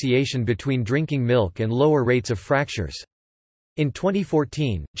association between drinking milk and lower rates of fractures. In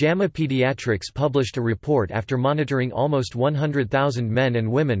 2014, JAMA Pediatrics published a report after monitoring almost 100,000 men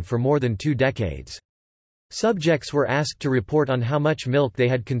and women for more than 2 decades. Subjects were asked to report on how much milk they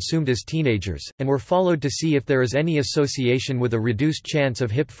had consumed as teenagers, and were followed to see if there is any association with a reduced chance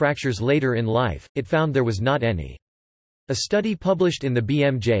of hip fractures later in life. It found there was not any. A study published in the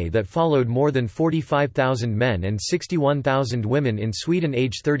BMJ that followed more than 45,000 men and 61,000 women in Sweden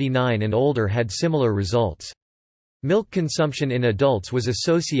age 39 and older had similar results. Milk consumption in adults was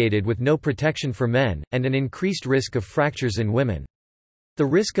associated with no protection for men, and an increased risk of fractures in women. The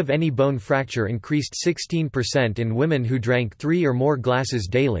risk of any bone fracture increased 16% in women who drank 3 or more glasses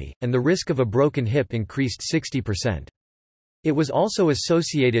daily, and the risk of a broken hip increased 60%. It was also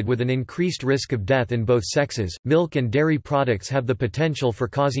associated with an increased risk of death in both sexes. Milk and dairy products have the potential for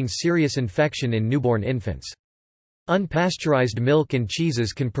causing serious infection in newborn infants. Unpasteurized milk and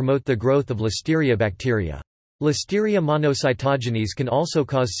cheeses can promote the growth of Listeria bacteria. Listeria monocytogenes can also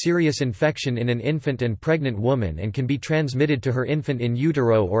cause serious infection in an infant and pregnant woman and can be transmitted to her infant in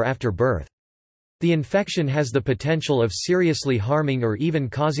utero or after birth. The infection has the potential of seriously harming or even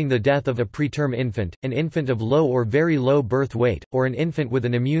causing the death of a preterm infant, an infant of low or very low birth weight, or an infant with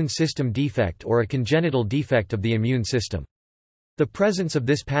an immune system defect or a congenital defect of the immune system. The presence of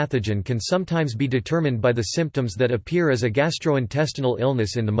this pathogen can sometimes be determined by the symptoms that appear as a gastrointestinal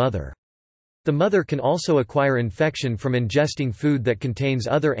illness in the mother. The mother can also acquire infection from ingesting food that contains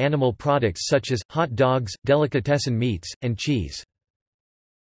other animal products such as, hot dogs, delicatessen meats, and cheese.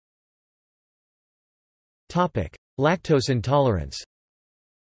 Lactose intolerance.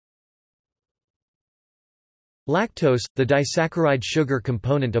 Lactose, the disaccharide sugar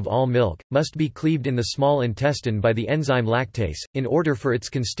component of all milk, must be cleaved in the small intestine by the enzyme lactase, in order for its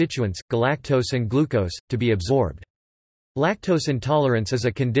constituents, galactose and glucose, to be absorbed. Lactose intolerance is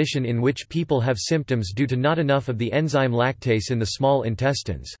a condition in which people have symptoms due to not enough of the enzyme lactase in the small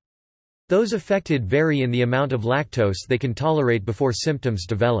intestines. Those affected vary in the amount of lactose they can tolerate before symptoms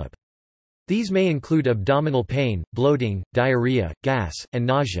develop. These may include abdominal pain, bloating, diarrhea, gas, and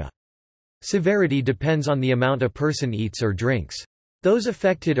nausea. Severity depends on the amount a person eats or drinks. Those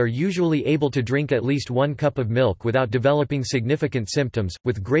affected are usually able to drink at least 1 cup of milk without developing significant symptoms,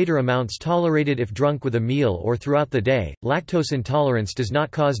 with greater amounts tolerated if drunk with a meal or throughout the day. Lactose intolerance does not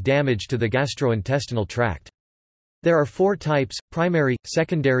cause damage to the gastrointestinal tract. There are 4 types: primary,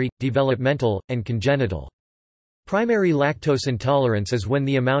 secondary, developmental, and congenital. Primary lactose intolerance is when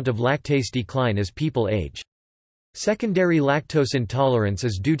the amount of lactase decline as people age. Secondary lactose intolerance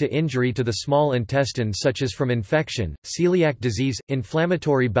is due to injury to the small intestine such as from infection, celiac disease,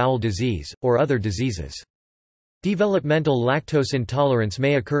 inflammatory bowel disease, or other diseases. Developmental lactose intolerance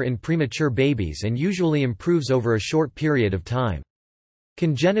may occur in premature babies and usually improves over a short period of time.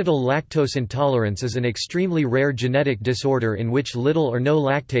 Congenital lactose intolerance is an extremely rare genetic disorder in which little or no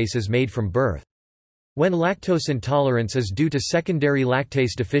lactase is made from birth. When lactose intolerance is due to secondary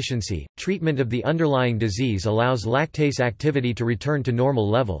lactase deficiency, treatment of the underlying disease allows lactase activity to return to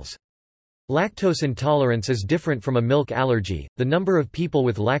normal levels. Lactose intolerance is different from a milk allergy. The number of people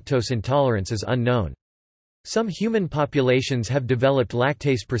with lactose intolerance is unknown. Some human populations have developed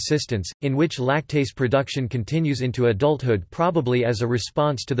lactase persistence, in which lactase production continues into adulthood, probably as a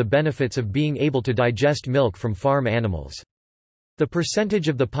response to the benefits of being able to digest milk from farm animals. The percentage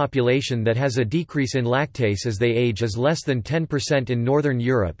of the population that has a decrease in lactase as they age is less than 10% in Northern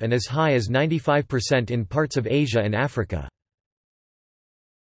Europe and as high as 95% in parts of Asia and Africa.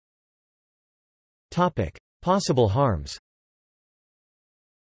 Possible harms.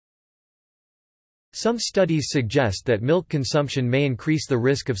 Some studies suggest that milk consumption may increase the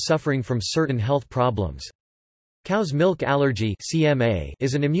risk of suffering from certain health problems. Cow's milk allergy (CMA)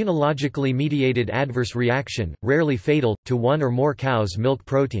 is an immunologically mediated adverse reaction, rarely fatal, to one or more cow's milk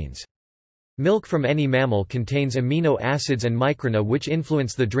proteins. Milk from any mammal contains amino acids and microRNA which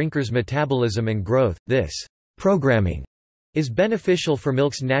influence the drinker's metabolism and growth. This programming is beneficial for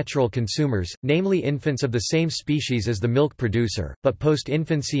milk's natural consumers, namely infants of the same species as the milk producer, but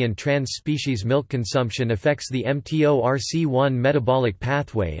post-infancy and trans-species milk consumption affects the mTORC1 metabolic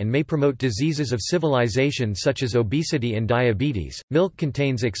pathway and may promote diseases of civilization such as obesity and diabetes. Milk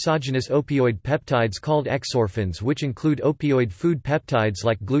contains exogenous opioid peptides called exorphins, which include opioid food peptides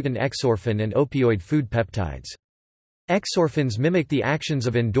like gluten exorphin and opioid food peptides. Exorphins mimic the actions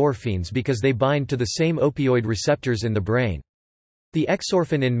of endorphins because they bind to the same opioid receptors in the brain. The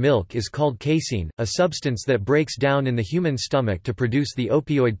exorphin in milk is called casein, a substance that breaks down in the human stomach to produce the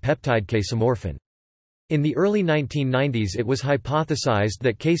opioid peptide casomorphin. In the early 1990s it was hypothesized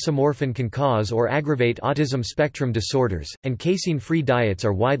that casomorphin can cause or aggravate autism spectrum disorders, and casein-free diets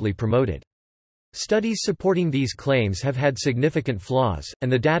are widely promoted. Studies supporting these claims have had significant flaws, and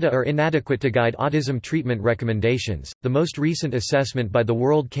the data are inadequate to guide autism treatment recommendations. The most recent assessment by the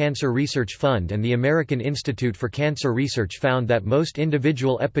World Cancer Research Fund and the American Institute for Cancer Research found that most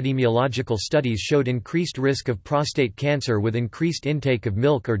individual epidemiological studies showed increased risk of prostate cancer with increased intake of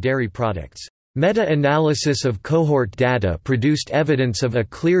milk or dairy products. Meta-analysis of cohort data produced evidence of a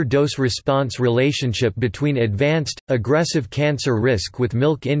clear dose-response relationship between advanced, aggressive cancer risk with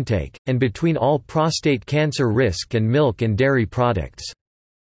milk intake, and between all prostate cancer risk and milk and dairy products.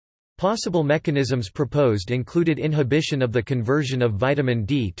 Possible mechanisms proposed included inhibition of the conversion of vitamin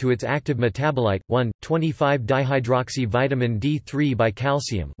D to its active metabolite, 1,25-dihydroxyvitamin D3 by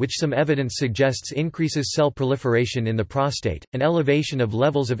calcium, which some evidence suggests increases cell proliferation in the prostate, and elevation of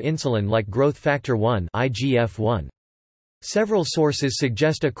levels of insulin like growth factor 1 (IGF-1). Several sources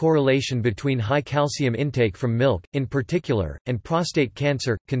suggest a correlation between high calcium intake from milk, in particular, and prostate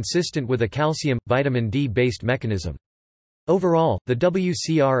cancer, consistent with a calcium-vitamin D-based mechanism. Overall, the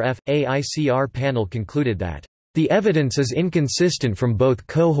WCRF-AICR panel concluded that, "...the evidence is inconsistent from both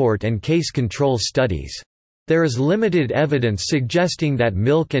cohort and case control studies. There is limited evidence suggesting that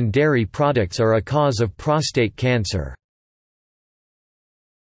milk and dairy products are a cause of prostate cancer."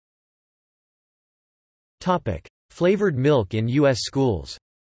 Flavored milk in U.S. schools.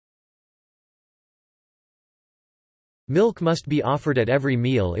 Milk must be offered at every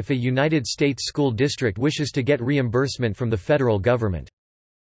meal if a United States school district wishes to get reimbursement from the federal government.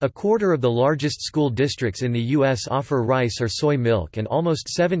 A quarter of the largest school districts in the U.S. offer rice or soy milk, and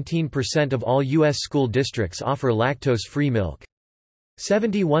almost 17% of all U.S. school districts offer lactose-free milk.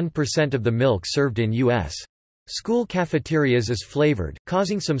 71% of the milk served in U.S. school cafeterias is flavored,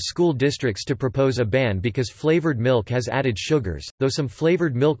 causing some school districts to propose a ban because flavored milk has added sugars, though some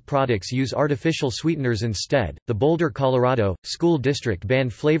flavored milk products use artificial sweeteners instead. The Boulder, Colorado, school district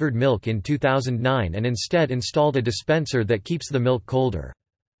banned flavored milk in 2009 and instead installed a dispenser that keeps the milk colder.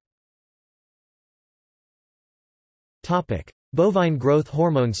 Bovine growth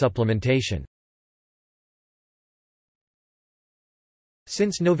hormone supplementation.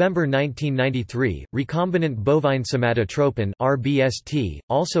 Since November 1993, recombinant bovine somatotropin (RBST),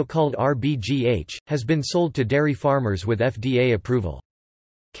 also called RBGH, has been sold to dairy farmers with FDA approval.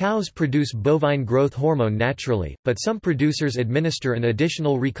 Cows produce bovine growth hormone naturally, but some producers administer an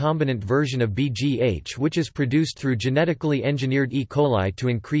additional recombinant version of BGH which is produced through genetically engineered E. coli to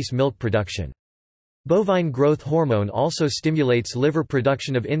increase milk production. Bovine growth hormone also stimulates liver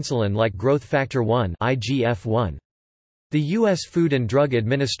production of insulin like growth factor 1 (IGF-1). The U.S. Food and Drug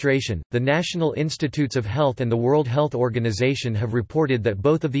Administration, the National Institutes of Health and the World Health Organization have reported that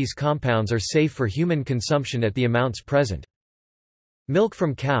both of these compounds are safe for human consumption at the amounts present. Milk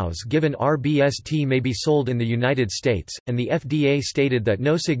from cows given RBST may be sold in the United States, and the FDA stated that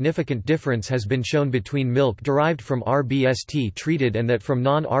no significant difference has been shown between milk derived from RBST treated and that from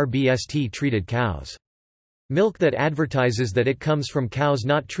non-RBST treated cows. Milk that advertises that it comes from cows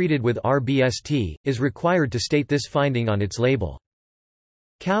not treated with RBST, is required to state this finding on its label.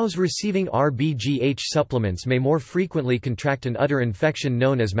 Cows receiving RBGH supplements may more frequently contract an udder infection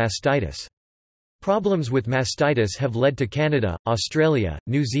known as mastitis. Problems with mastitis have led to Canada, Australia,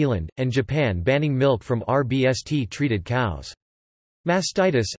 New Zealand, and Japan banning milk from RBST-treated cows.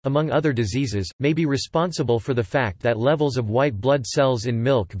 Mastitis, among other diseases, may be responsible for the fact that levels of white blood cells in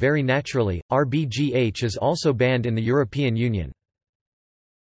milk vary naturally. RBGH is also banned in the European Union.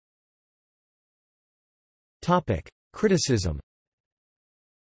 Topic: Criticism.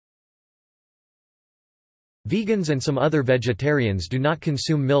 Vegans and some other vegetarians do not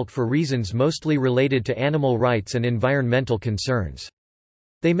consume milk for reasons mostly related to animal rights and environmental concerns.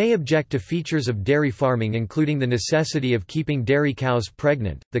 They may object to features of dairy farming including the necessity of keeping dairy cows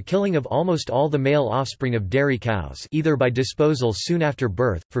pregnant, the killing of almost all the male offspring of dairy cows either by disposal soon after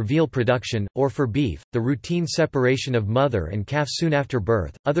birth, for veal production, or for beef, the routine separation of mother and calf soon after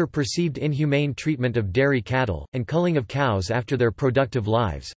birth, other perceived inhumane treatment of dairy cattle, and culling of cows after their productive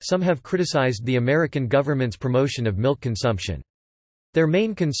lives. Some have criticized the American government's promotion of milk consumption. Their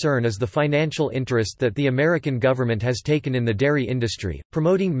main concern is the financial interest that the American government has taken in the dairy industry,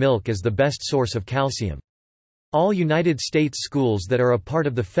 promoting milk as the best source of calcium. All United States schools that are a part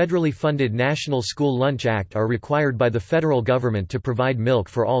of the federally funded National School Lunch Act are required by the federal government to provide milk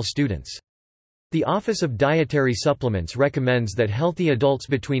for all students. The Office of Dietary Supplements recommends that healthy adults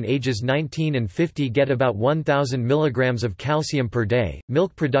between ages 19 and 50 get about 1,000 milligrams of calcium per day.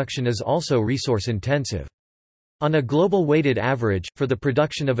 Milk production is also resource intensive. On a global weighted average, for the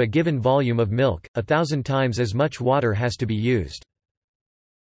production of a given volume of milk, 1,000 times as much water has to be used.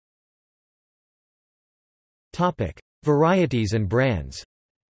 Topic: Varieties and brands.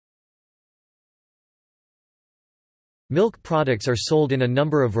 Milk products are sold in a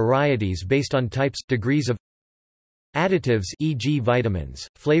number of varieties based on types, degrees of additives, e.g. vitamins,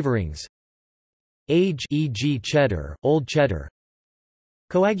 flavorings, age, e.g. cheddar, old cheddar,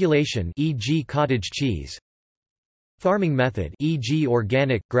 coagulation, e.g. cottage cheese, farming method, e.g.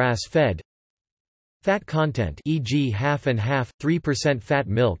 organic, grass-fed, Fat content, e.g. half and half, 3% fat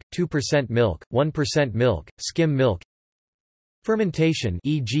milk, 2% milk, 1% milk, skim milk. Fermentation,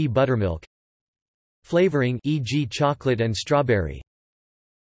 e.g. buttermilk. Flavoring, e.g. chocolate and strawberry.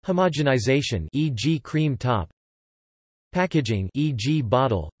 Homogenization, e.g. cream top. Packaging, e.g.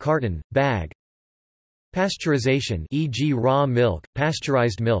 bottle, carton, bag. Pasteurization, e.g. raw milk,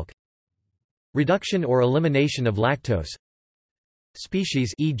 pasteurized milk. Reduction or elimination of lactose.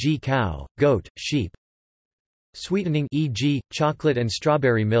 Species, e.g. cow, goat, sheep. Sweetening, e.g. chocolate and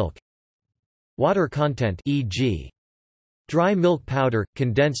strawberry milk. Water content, e.g. dry milk powder,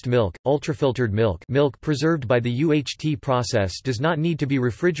 condensed milk, ultrafiltered milk. Milk preserved by the UHT process does not need to be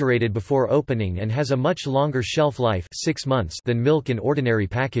refrigerated before opening and has a much longer shelf life, 6 months, than milk in ordinary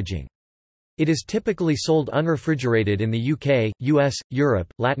packaging. It is typically sold unrefrigerated in the UK, US,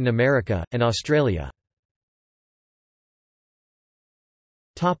 Europe, Latin America, and Australia.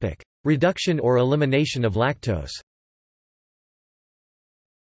 Reduction or elimination of lactose.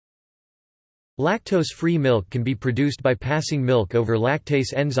 Lactose-free milk can be produced by passing milk over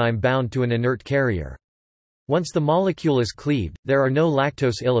lactase enzyme bound to an inert carrier. Once the molecule is cleaved, there are no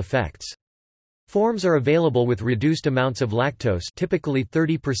lactose ill effects. Forms are available with reduced amounts of lactose, typically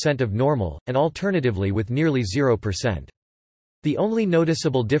 30% of normal, and alternatively with nearly 0%. The only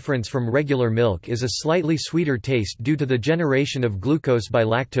noticeable difference from regular milk is a slightly sweeter taste due to the generation of glucose by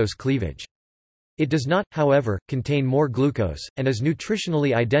lactose cleavage. It does not, however, contain more glucose, and is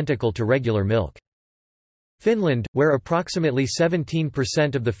nutritionally identical to regular milk. Finland, where approximately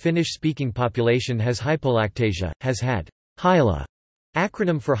 17% of the Finnish-speaking population has hypolactasia, has had HYLA,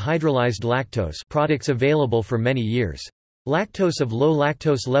 acronym for hydrolyzed lactose, products available for many years. Lactose of low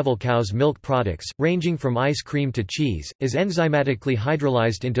lactose level cow's milk products, ranging from ice cream to cheese, is enzymatically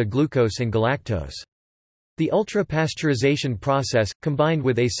hydrolyzed into glucose and galactose. The ultra-pasteurization process, combined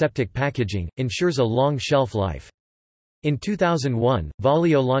with aseptic packaging, ensures a long shelf life. In 2001,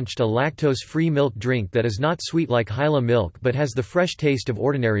 Valio launched a lactose-free milk drink that is not sweet like Hyla milk but has the fresh taste of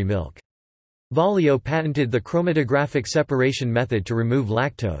ordinary milk. Valio patented the chromatographic separation method to remove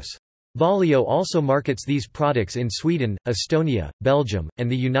lactose. Valio also markets these products in Sweden, Estonia, Belgium, and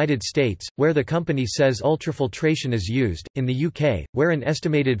the United States, where the company says ultrafiltration is used. In the UK, where an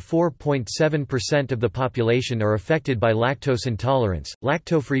estimated 4.7% of the population are affected by lactose intolerance,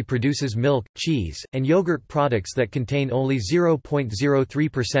 Lactofree produces milk, cheese, and yogurt products that contain only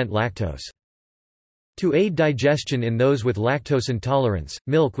 0.03% lactose. To aid digestion in those with lactose intolerance,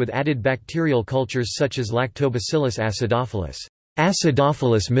 milk with added bacterial cultures such as Lactobacillus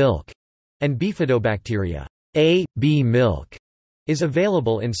acidophilus milk, and Bifidobacteria A/B milk is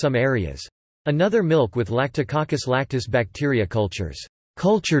available in some areas. Another milk with Lactococcus lactis bacteria cultures,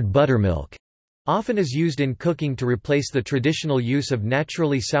 cultured buttermilk, often is used in cooking to replace the traditional use of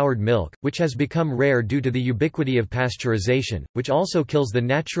naturally soured milk, which has become rare due to the ubiquity of pasteurization, which also kills the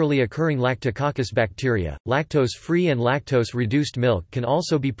naturally occurring Lactococcus bacteria. Lactose-free and lactose-reduced milk can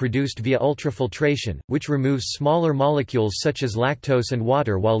also be produced via ultrafiltration, which removes smaller molecules such as lactose and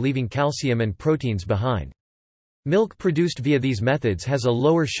water while leaving calcium and proteins behind. Milk produced via these methods has a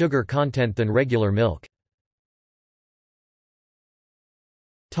lower sugar content than regular milk.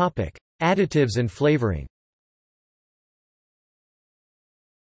 Additives and flavoring.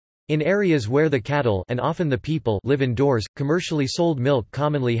 In areas where the cattle and often the people live indoors, commercially sold milk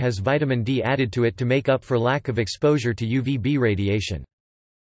commonly has vitamin D added to it to make up for lack of exposure to UVB radiation.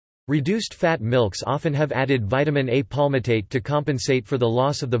 Reduced fat milks often have added vitamin A palmitate to compensate for the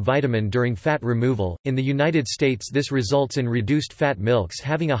loss of the vitamin during fat removal. In the United States, this results in reduced fat milks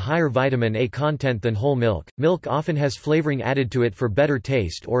having a higher vitamin A content than whole milk. Milk often has flavoring added to it for better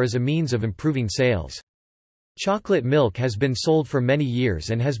taste or as a means of improving sales. Chocolate milk has been sold for many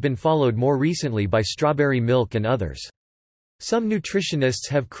years and has been followed more recently by strawberry milk and others. Some nutritionists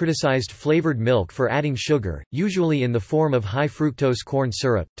have criticized flavored milk for adding sugar, usually in the form of high-fructose corn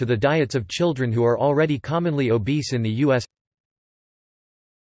syrup, to the diets of children who are already commonly obese in the U.S.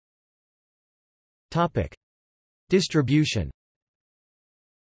 Distribution.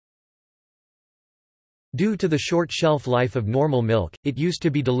 Due to the short shelf life of normal milk, it used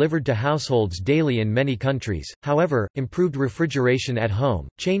to be delivered to households daily in many countries. However, improved refrigeration at home,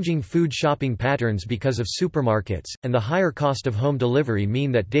 changing food shopping patterns because of supermarkets, and the higher cost of home delivery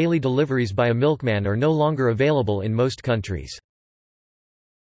mean that daily deliveries by a milkman are no longer available in most countries.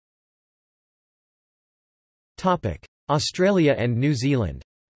 Australia and New Zealand.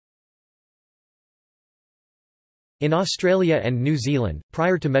 In Australia and New Zealand,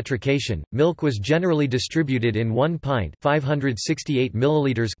 prior to metrication, milk was generally distributed in 1 pint (568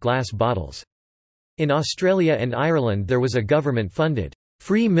 ml) glass bottles. In Australia and Ireland there was a government-funded,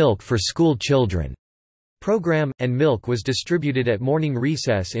 free milk for school children program, and milk was distributed at morning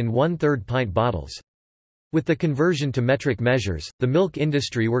recess in 1/3 pint bottles. With the conversion to metric measures, the milk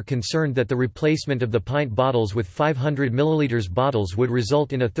industry were concerned that the replacement of the pint bottles with 500 ml bottles would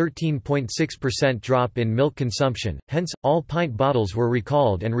result in a 13.6% drop in milk consumption, hence, all pint bottles were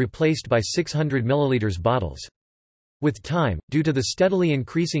recalled and replaced by 600 ml bottles. With time, due to the steadily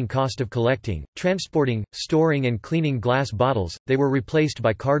increasing cost of collecting, transporting, storing and cleaning glass bottles, they were replaced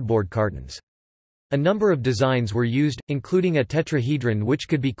by cardboard cartons. A number of designs were used, including a tetrahedron which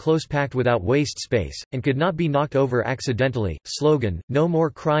could be close-packed without waste space, and could not be knocked over accidentally. Slogan, "No more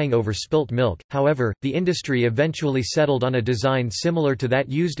crying over spilt milk." However, the industry eventually settled on a design similar to that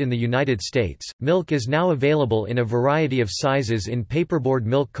used in the United States. Milk is now available in a variety of sizes in paperboard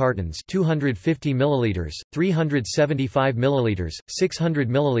milk cartons 250 ml, 375 ml, 600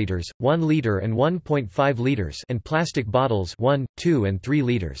 ml, 1 liter and 1.5 liters, and plastic bottles 1, 2 and 3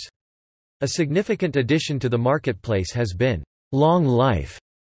 liters. A significant addition to the marketplace has been long life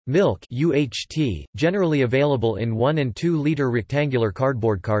milk (UHT), generally available in 1 and 2 liter rectangular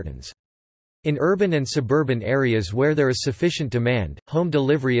cardboard cartons. In urban and suburban areas where there is sufficient demand, home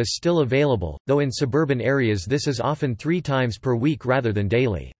delivery is still available, though in suburban areas this is often 3 times per week rather than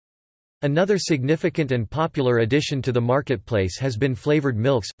daily. Another significant and popular addition to the marketplace has been flavored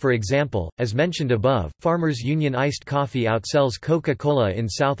milks. For example, as mentioned above, Farmers Union iced coffee outsells Coca-Cola in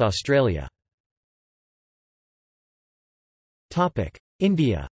South Australia.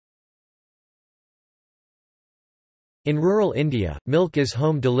 India. In rural India, milk is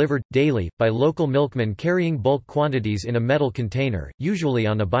home-delivered, daily, by local milkmen carrying bulk quantities in a metal container, usually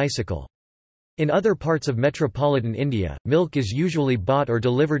on a bicycle. In other parts of metropolitan India, milk is usually bought or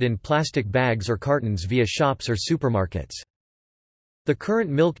delivered in plastic bags or cartons via shops or supermarkets. The current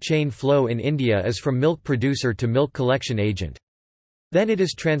milk chain flow in India is from milk producer to milk collection agent. Then it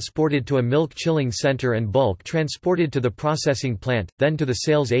is transported to a milk chilling center and bulk transported to the processing plant, then to the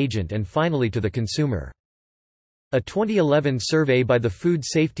sales agent and finally to the consumer. A 2011 survey by the Food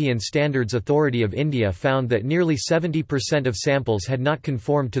Safety and Standards Authority of India found that nearly 70% of samples had not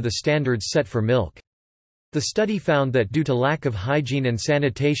conformed to the standards set for milk. The study found that due to lack of hygiene and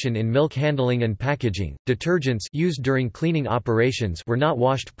sanitation in milk handling and packaging, detergents used during cleaning operations were not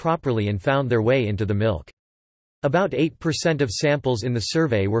washed properly and found their way into the milk. About 8% of samples in the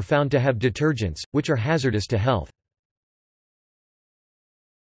survey were found to have detergents, which are hazardous to health.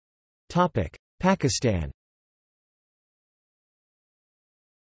 Pakistan.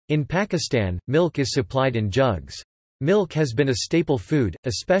 In Pakistan, milk is supplied in jugs. Milk has been a staple food,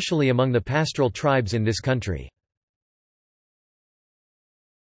 especially among the pastoral tribes in this country.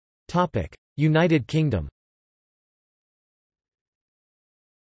 United Kingdom.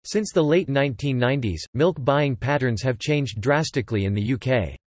 Since the late 1990s, milk buying patterns have changed drastically in the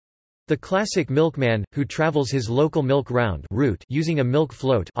UK. The classic milkman, who travels his local milk round route using a milk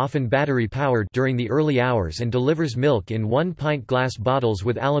float, often battery-powered, during the early hours and delivers milk in 1-pint glass bottles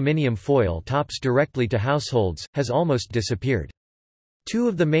with aluminium foil tops directly to households, has almost disappeared. Two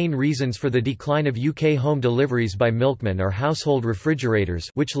of the main reasons for the decline of UK home deliveries by milkmen are household refrigerators,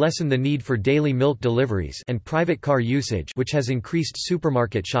 which lessen the need for daily milk deliveries, and private car usage, which has increased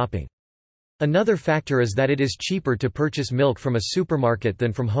supermarket shopping. Another factor is that it is cheaper to purchase milk from a supermarket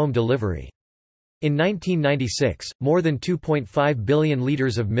than from home delivery. In 1996, more than 2.5 billion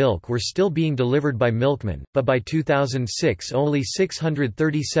litres of milk were still being delivered by milkmen, but by 2006 only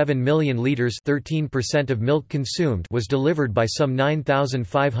 637 million litres, 13% of milk consumed, was delivered by some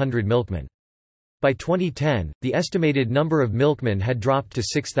 9,500 milkmen. By 2010, the estimated number of milkmen had dropped to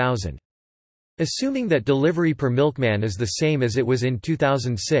 6,000. Assuming that delivery per milkman is the same as it was in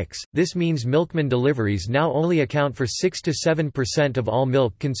 2006, this means milkman deliveries now only account for 6 to 7% of all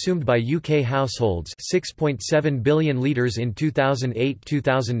milk consumed by UK households, 6.7 billion litres in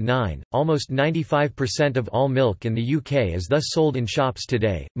 2008-2009. Almost 95% of all milk in the UK is thus sold in shops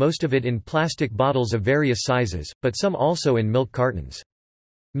today, most of it in plastic bottles of various sizes, but some also in milk cartons.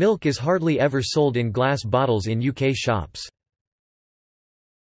 Milk is hardly ever sold in glass bottles in UK shops.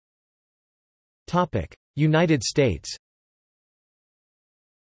 United States.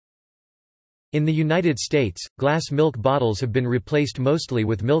 In the United States, glass milk bottles have been replaced mostly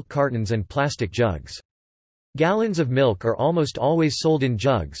with milk cartons and plastic jugs. Gallons of milk are almost always sold in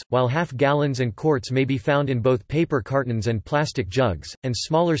jugs, while half-gallons and quarts may be found in both paper cartons and plastic jugs, and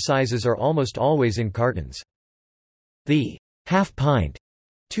smaller sizes are almost always in cartons. The half-pint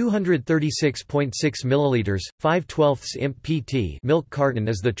 236.6 ml, 5/12 imp pt milk carton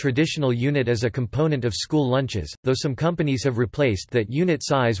is the traditional unit as a component of school lunches, though some companies have replaced that unit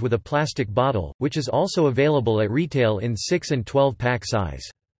size with a plastic bottle, which is also available at retail in 6 and 12-pack size.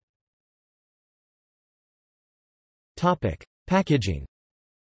 Packaging.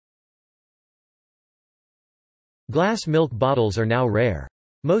 Glass milk bottles are now rare.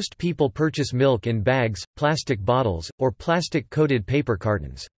 Most people purchase milk in bags, plastic bottles, or plastic-coated paper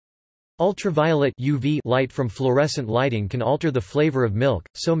cartons. Ultraviolet UV light from fluorescent lighting can alter the flavor of milk,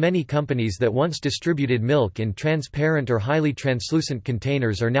 so many companies that once distributed milk in transparent or highly translucent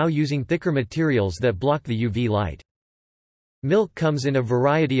containers are now using thicker materials that block the UV light. Milk comes in a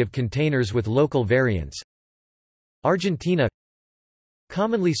variety of containers with local variants. Argentina.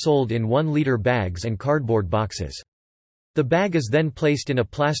 Commonly sold in 1-liter bags and cardboard boxes. The bag is then placed in a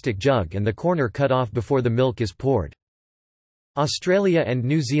plastic jug and the corner cut off before the milk is poured. Australia and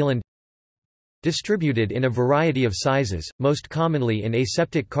New Zealand. Distributed in a variety of sizes, most commonly in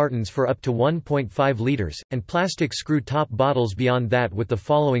aseptic cartons for up to 1.5 liters, and plastic screw-top bottles beyond that with the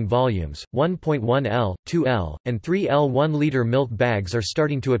following volumes: 1.1 L, 2 L, and 3 L. 1-liter milk bags are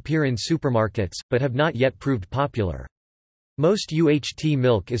starting to appear in supermarkets, but have not yet proved popular. Most UHT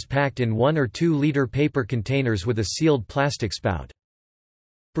milk is packed in 1 or 2 liter paper containers with a sealed plastic spout.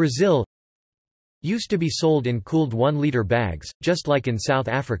 Brazil. Used to be sold in cooled 1-liter bags, just like in South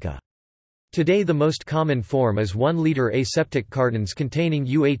Africa. Today the most common form is 1-liter aseptic cartons containing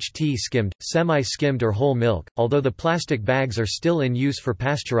UHT skimmed, semi-skimmed or whole milk, although the plastic bags are still in use for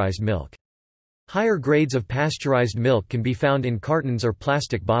pasteurized milk. Higher grades of pasteurized milk can be found in cartons or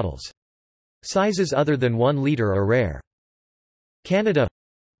plastic bottles. Sizes other than 1 liter are rare. Canada.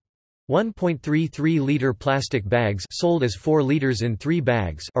 1.33-liter plastic bags sold as 4 liters in 3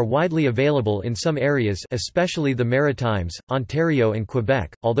 bags are widely available in some areas, especially the Maritimes, Ontario and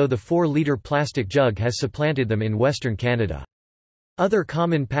Quebec, although the 4-liter plastic jug has supplanted them in Western Canada. Other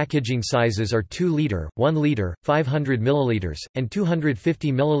common packaging sizes are 2-liter, 1-liter, 500 ml, and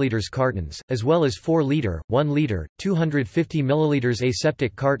 250 ml cartons, as well as 4-liter, 1-liter, 250 ml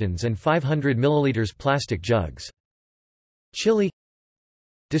aseptic cartons and 500 ml plastic jugs. Chile.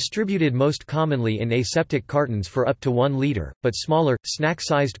 Distributed most commonly in aseptic cartons for up to 1 liter, but smaller,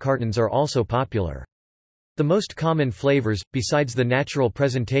 snack-sized cartons are also popular. The most common flavors, besides the natural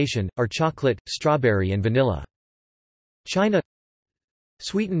presentation, are chocolate, strawberry and vanilla. China.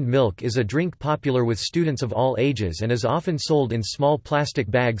 Sweetened milk is a drink popular with students of all ages and is often sold in small plastic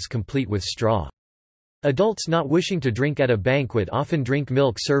bags complete with straw. Adults not wishing to drink at a banquet often drink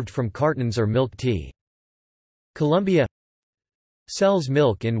milk served from cartons or milk tea. Colombia. Sells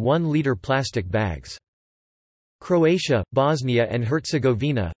milk in 1-liter plastic bags. Croatia, Bosnia and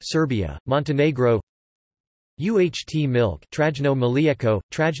Herzegovina, Serbia, Montenegro. UHT milk Trajno Mlijeko,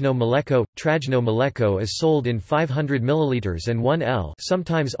 Trajno Mleko. Trajno Mleko is sold in 500 ml and 1 L,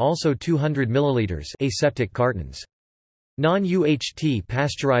 sometimes also 200 ml aseptic cartons. Non-UHT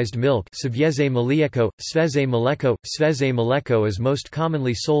pasteurized milk Svježe Mlijeko, Sveže Mleko. Sveže Mleko is most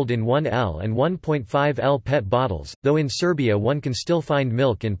commonly sold in 1 L and 1.5 L PET bottles, though in Serbia one can still find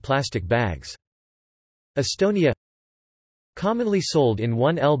milk in plastic bags. Estonia. Commonly sold in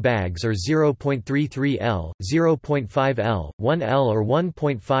 1 L bags or 0.33 L, 0.5 L, 1 L or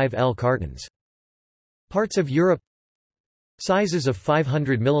 1.5 L cartons. Parts of Europe. Sizes of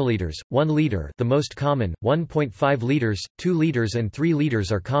 500 ml, 1 liter the most common, 1.5 liters, 2 liters and 3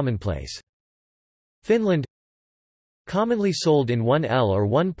 liters are commonplace. Finland. Commonly sold in 1 L or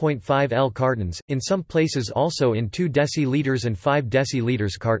 1.5 L cartons, in some places also in 2 deciliters and 5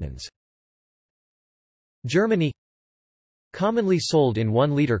 deciliters cartons. Germany. Commonly sold in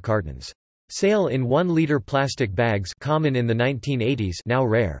 1 liter cartons. Sale in 1 liter plastic bags common in the 1980s, now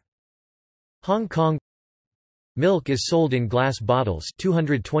rare. Hong Kong. Milk is sold in glass bottles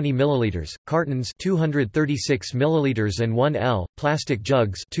 220 ml, cartons 236 ml and 1 L, plastic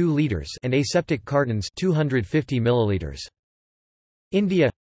jugs 2 liters and aseptic cartons 250 ml. India.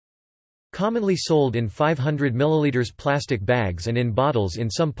 Commonly sold in 500 ml plastic bags and in bottles in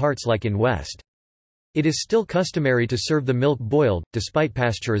some parts like in West. It is still customary to serve the milk boiled, despite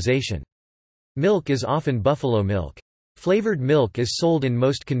pasteurization. Milk is often buffalo milk. Flavored milk is sold in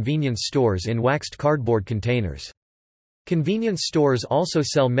most convenience stores in waxed cardboard containers. Convenience stores also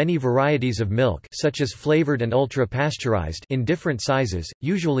sell many varieties of milk such as flavored and ultra-pasteurized in different sizes,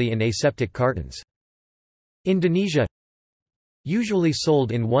 usually in aseptic cartons. Indonesia. Usually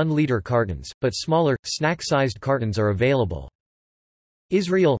sold in 1 liter cartons, but smaller, snack-sized cartons are available.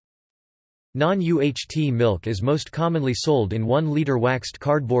 Israel. Non-UHT milk is most commonly sold in 1 liter waxed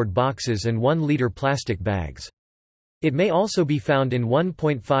cardboard boxes and 1 liter plastic bags. It may also be found in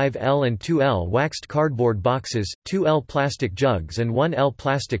 1.5 L and 2 L waxed cardboard boxes, 2 L plastic jugs and 1 L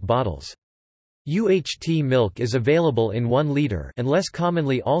plastic bottles. UHT milk is available in 1 liter and less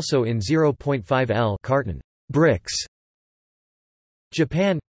commonly also in 0.5 L carton bricks.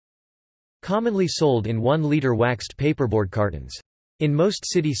 Japan. Commonly sold in 1-liter waxed paperboard cartons. In most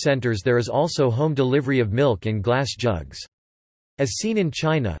city centers there is also home delivery of milk in glass jugs. As seen in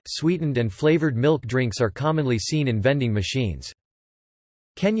China, sweetened and flavored milk drinks are commonly seen in vending machines.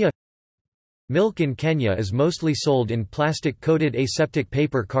 Kenya. Milk in Kenya is mostly sold in plastic-coated aseptic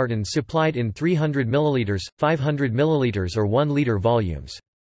paper cartons supplied in 300 ml, 500 ml or 1-liter volumes.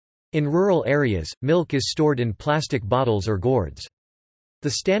 In rural areas, milk is stored in plastic bottles or gourds. The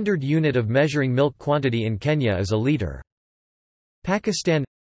standard unit of measuring milk quantity in Kenya is a liter. Pakistan.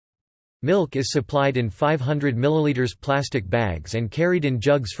 Milk is supplied in 500 ml plastic bags and carried in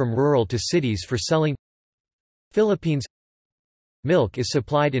jugs from rural to cities for selling. Philippines. Milk is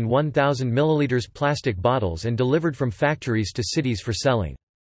supplied in 1,000 ml plastic bottles and delivered from factories to cities for selling.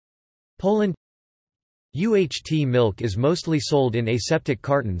 Poland. UHT milk is mostly sold in aseptic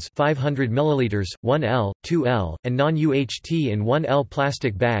cartons 500 ml, 1L, 2L, and non-UHT in 1L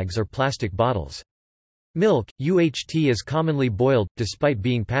plastic bags or plastic bottles. Milk, UHT is commonly boiled, despite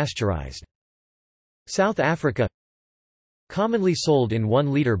being pasteurized. South Africa. Commonly sold in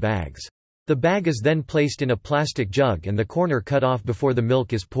 1-liter bags. The bag is then placed in a plastic jug and the corner cut off before the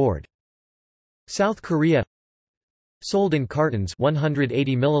milk is poured. South Korea. Sold in cartons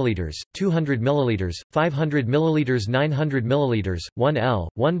 180 ml, 200 ml, 500 ml, 900 ml, 1L,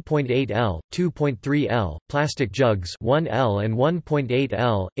 1.8L, 2.3L, plastic jugs 1L and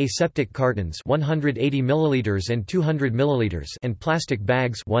 1.8L, aseptic cartons 180 ml and 200 ml and plastic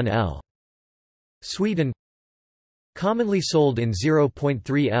bags 1L. Sweden. Commonly sold in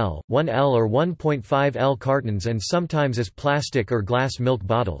 0.3L, 1L or 1.5L cartons and sometimes as plastic or glass milk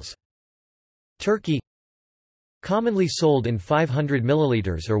bottles. Turkey. Commonly sold in 500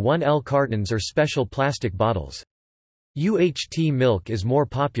 ml or 1L cartons or special plastic bottles. UHT milk is more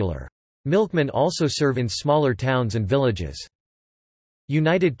popular. Milkmen also serve in smaller towns and villages.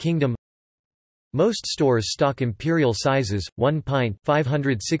 United Kingdom. Most stores stock imperial sizes, 1 pint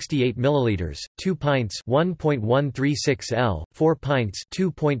 568 ml, 2 pints 1.136 L, 4 pints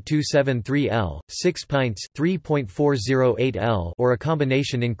 2.273 L, 6 pints 3.408 L or a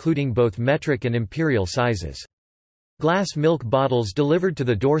combination including both metric and imperial sizes. Glass milk bottles delivered to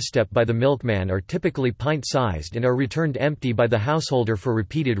the doorstep by the milkman are typically pint-sized and are returned empty by the householder for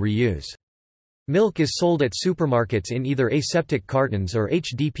repeated reuse. Milk is sold at supermarkets in either aseptic cartons or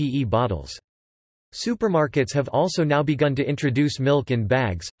HDPE bottles. Supermarkets have also now begun to introduce milk in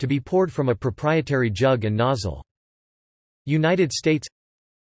bags, to be poured from a proprietary jug and nozzle. United States.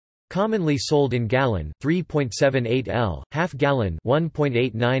 Commonly sold in gallon 3.78 L, half gallon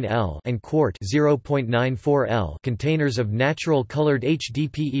 1.89 L and quart 0.94 L containers of natural colored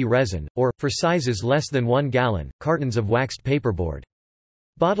HDPE resin, or, for sizes less than 1 gallon, cartons of waxed paperboard.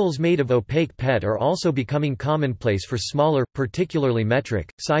 Bottles made of opaque PET are also becoming commonplace for smaller, particularly metric,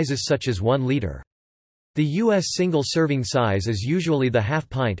 sizes such as 1 liter. The U.S. single-serving size is usually the half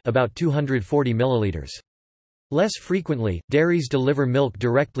pint, about 240 milliliters. Less frequently, dairies deliver milk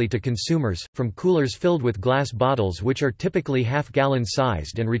directly to consumers, from coolers filled with glass bottles which are typically half-gallon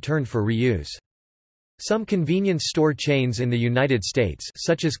sized and returned for reuse. Some convenience store chains in the United States,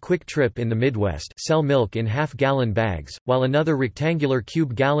 such as Quick Trip in the Midwest, sell milk in half-gallon bags, while another rectangular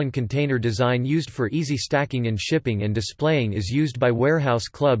cube-gallon container design used for easy stacking and shipping and displaying is used by warehouse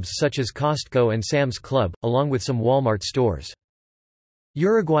clubs such as Costco and Sam's Club, along with some Walmart stores.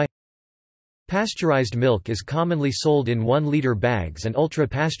 Uruguay. Pasteurized milk is commonly sold in 1-liter bags and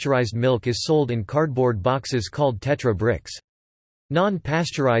ultra-pasteurized milk is sold in cardboard boxes called Tetra bricks.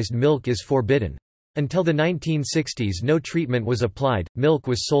 Non-pasteurized milk is forbidden. Until the 1960s no treatment was applied, milk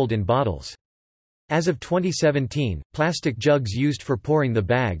was sold in bottles. As of 2017, plastic jugs used for pouring the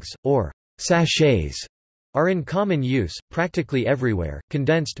bags, or sachets, are in common use, practically everywhere.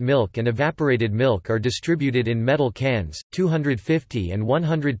 Condensed milk and evaporated milk are distributed in metal cans, 250 and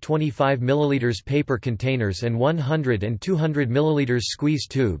 125 ml paper containers and 100 and 200 ml squeeze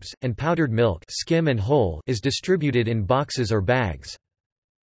tubes, and powdered milk, skim and whole, is distributed in boxes or bags.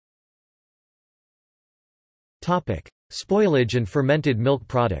 Topic: Spoilage and fermented milk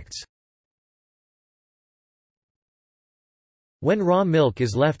products. When raw milk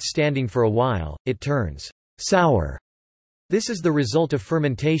is left standing for a while, it turns sour. This is the result of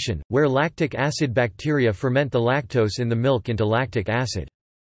fermentation, where lactic acid bacteria ferment the lactose in the milk into lactic acid.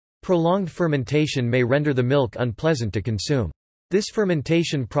 Prolonged fermentation may render the milk unpleasant to consume. This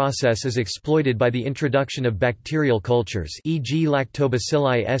fermentation process is exploited by the introduction of bacterial cultures, e.g.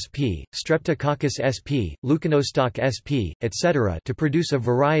 Lactobacilli sp, Streptococcus sp, Leuconostoc sp, etc., to produce a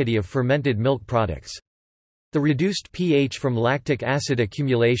variety of fermented milk products. The reduced pH from lactic acid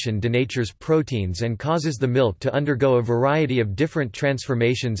accumulation denatures proteins and causes the milk to undergo a variety of different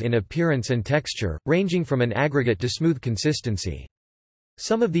transformations in appearance and texture, ranging from an aggregate to smooth consistency.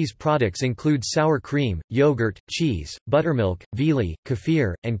 Some of these products include sour cream, yogurt, cheese, buttermilk, vili,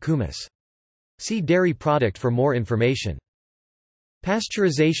 kefir, and kumis. See dairy product for more information.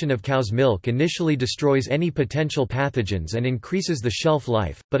 Pasteurization of cow's milk initially destroys any potential pathogens and increases the shelf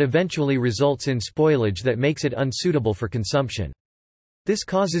life, but eventually results in spoilage that makes it unsuitable for consumption. This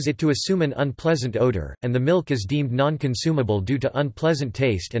causes it to assume an unpleasant odor, and the milk is deemed non-consumable due to unpleasant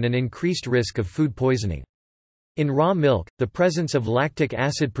taste and an increased risk of food poisoning. In raw milk, the presence of lactic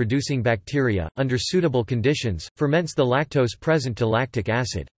acid-producing bacteria, under suitable conditions, ferments the lactose present to lactic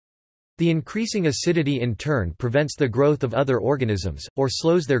acid. The increasing acidity in turn prevents the growth of other organisms, or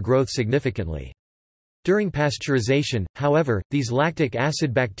slows their growth significantly. During pasteurization, however, these lactic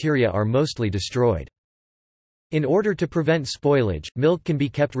acid bacteria are mostly destroyed. In order to prevent spoilage, milk can be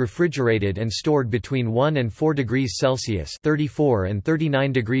kept refrigerated and stored between 1 and 4 degrees Celsius (34 and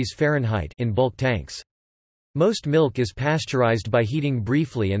 39 degrees Fahrenheit) in bulk tanks. Most milk is pasteurized by heating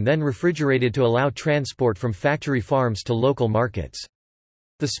briefly and then refrigerated to allow transport from factory farms to local markets.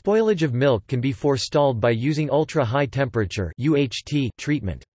 The spoilage of milk can be forestalled by using ultra-high temperature (UHT)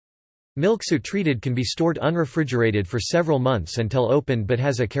 treatment. Milk so treated can be stored unrefrigerated for several months until opened but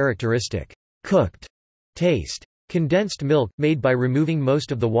has a characteristic cooked taste. Condensed milk, made by removing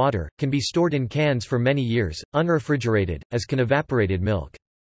most of the water, can be stored in cans for many years, unrefrigerated, as can evaporated milk.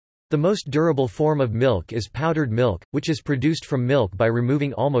 The most durable form of milk is powdered milk, which is produced from milk by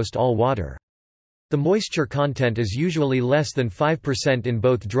removing almost all water. The moisture content is usually less than 5% in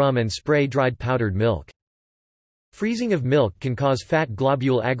both drum and spray-dried powdered milk. Freezing of milk can cause fat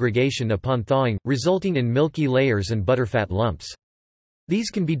globule aggregation upon thawing, resulting in milky layers and butterfat lumps. These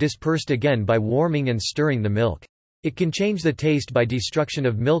can be dispersed again by warming and stirring the milk. It can change the taste by destruction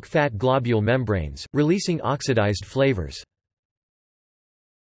of milk fat globule membranes, releasing oxidized flavors.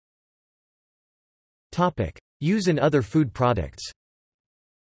 Use in other food products.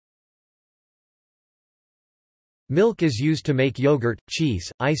 Milk is used to make yogurt,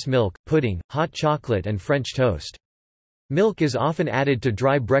 cheese, ice milk, pudding, hot chocolate and French toast. Milk is often added to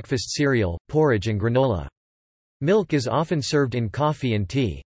dry breakfast cereal, porridge and granola. Milk is often served in coffee and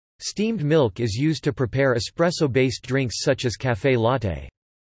tea. Steamed milk is used to prepare espresso-based drinks such as café latte.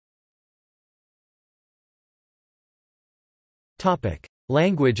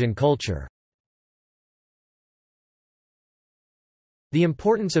 Language and culture. The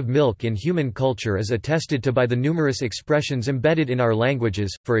importance of milk in human culture is attested to by the numerous expressions embedded in our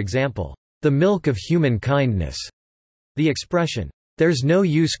languages, for example, the milk of human kindness. The expression, "There's no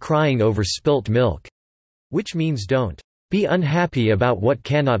use crying over spilt milk," which means don't be unhappy about what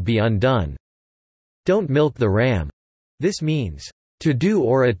cannot be undone. Don't milk the ram. This means to do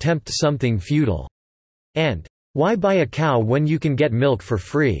or attempt something futile. And why buy a cow when you can get milk for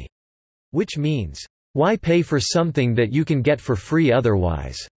free? Which means why pay for something that you can get for free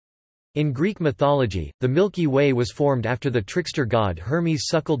otherwise? In Greek mythology, the Milky Way was formed after the trickster god Hermes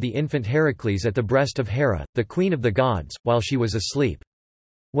suckled the infant Heracles at the breast of Hera, the queen of the gods, while she was asleep.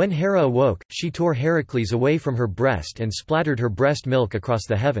 When Hera awoke, she tore Heracles away from her breast and splattered her breast milk across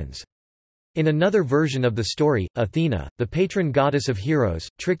the heavens. In another version of the story, Athena, the patron goddess of heroes,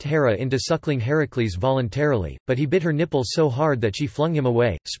 tricked Hera into suckling Heracles voluntarily, but he bit her nipples so hard that she flung him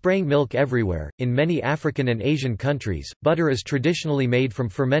away, spraying milk everywhere. In many African and Asian countries, butter is traditionally made from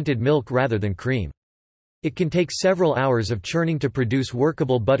fermented milk rather than cream. It can take several hours of churning to produce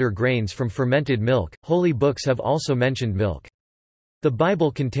workable butter grains from fermented milk. Holy books have also mentioned milk. The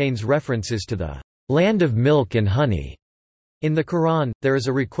Bible contains references to the land of milk and honey. In the Quran, there is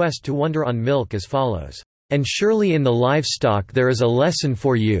a request to wonder on milk as follows, "And surely in the livestock there is a lesson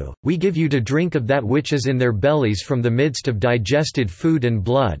for you, we give you to drink of that which is in their bellies from the midst of digested food and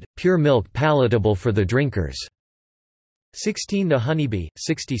blood, pure milk palatable for the drinkers." 16 The Honeybee,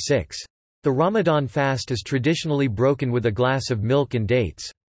 66. The Ramadan fast is traditionally broken with a glass of milk and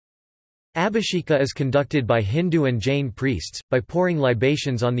dates. Abhisheka is conducted by Hindu and Jain priests, by pouring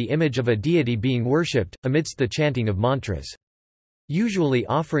libations on the image of a deity being worshipped, amidst the chanting of mantras. Usually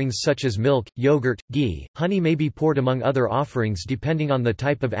offerings such as milk, yogurt, ghee, honey may be poured among other offerings depending on the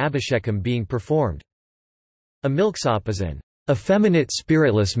type of abhishekam being performed. A milksop is an effeminate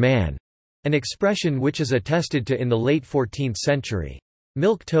spiritless man, an expression which is attested to in the late 14th century.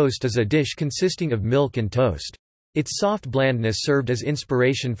 Milk toast is a dish consisting of milk and toast. Its soft blandness served as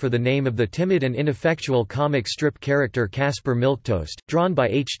inspiration for the name of the timid and ineffectual comic strip character Casper Milquetoast, drawn by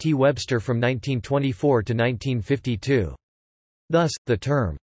H. T. Webster from 1924 to 1952. Thus, the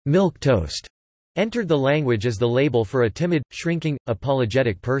term, milquetoast, entered the language as the label for a timid, shrinking,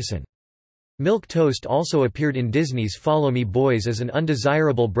 apologetic person. Milk toast also appeared in Disney's Follow Me Boys as an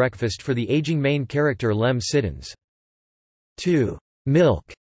undesirable breakfast for the aging main character Lem Siddons. To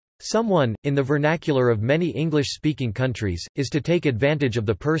milk someone, in the vernacular of many English-speaking countries, is to take advantage of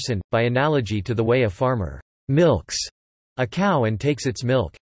the person, by analogy to the way a farmer milks a cow and takes its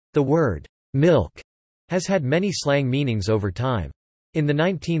milk. The word milk has had many slang meanings over time. In the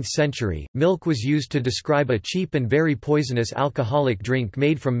 19th century, milk was used to describe a cheap and very poisonous alcoholic drink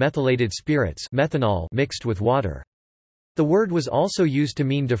made from methylated spirits, methanol, mixed with water. The word was also used to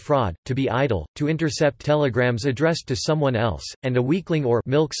mean defraud, to be idle, to intercept telegrams addressed to someone else, and a weakling or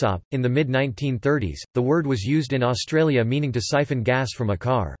milksop. In the mid-1930s, the word was used in Australia meaning to siphon gas from a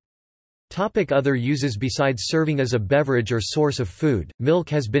car. Other uses. Besides serving as a beverage or source of food, milk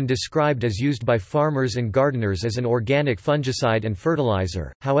has been described as used by farmers and gardeners as an organic fungicide and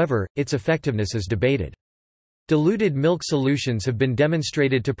fertilizer, however, its effectiveness is debated. Diluted milk solutions have been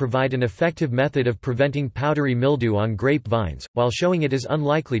demonstrated to provide an effective method of preventing powdery mildew on grape vines, while showing it is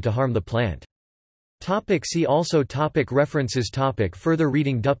unlikely to harm the plant. See also References Further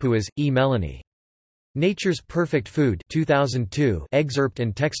reading Dupuis, E. Melanie. Nature's Perfect Food 2002 excerpt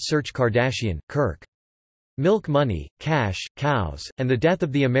and text search Kardashian, Kirk. Milk Money, Cash, Cows, and the Death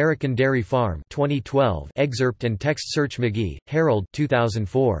of the American Dairy Farm 2012 excerpt and text search McGee, Harold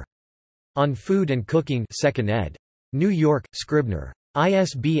 2004. On Food and Cooking 2nd ed. New York, Scribner.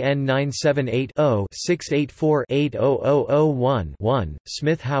 ISBN 978-0-684-80001-1,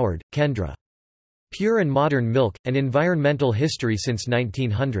 Smith Howard, Kendra. Pure and Modern Milk, An Environmental History Since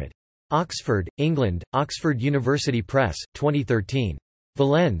 1900. Oxford, England, Oxford University Press, 2013.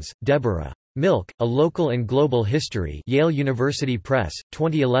 Valens, Deborah. Milk, A Local and Global History, Yale University Press,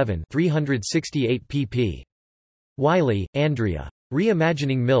 2011, 368 pp. Wiley, Andrea.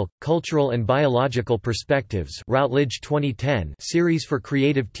 Reimagining Milk, Cultural and Biological Perspectives, Routledge 2010, Series for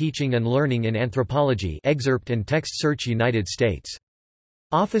Creative Teaching and Learning in Anthropology, excerpt and text search United States.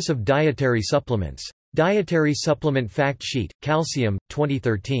 Office of Dietary Supplements. Dietary Supplement Fact Sheet, Calcium,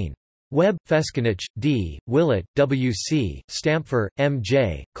 2013. Webb, Feskenich, D., Willett, W. C., Stampfer, M.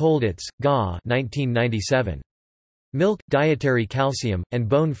 J., Kolditz, Ga. 1997. Milk, Dietary Calcium, and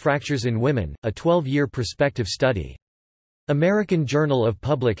Bone Fractures in Women, a 12-year prospective study. American Journal of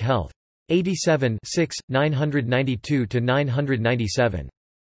Public Health. 87 992–997.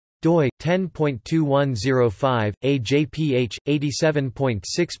 doi, 10.2105, AJPH,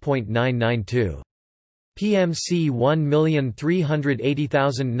 87.6.992. PMC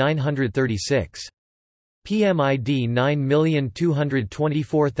 1380936. PMID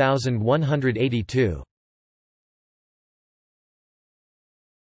 9224182.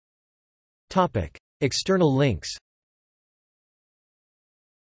 External links.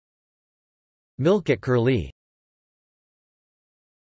 Milk at Curlie.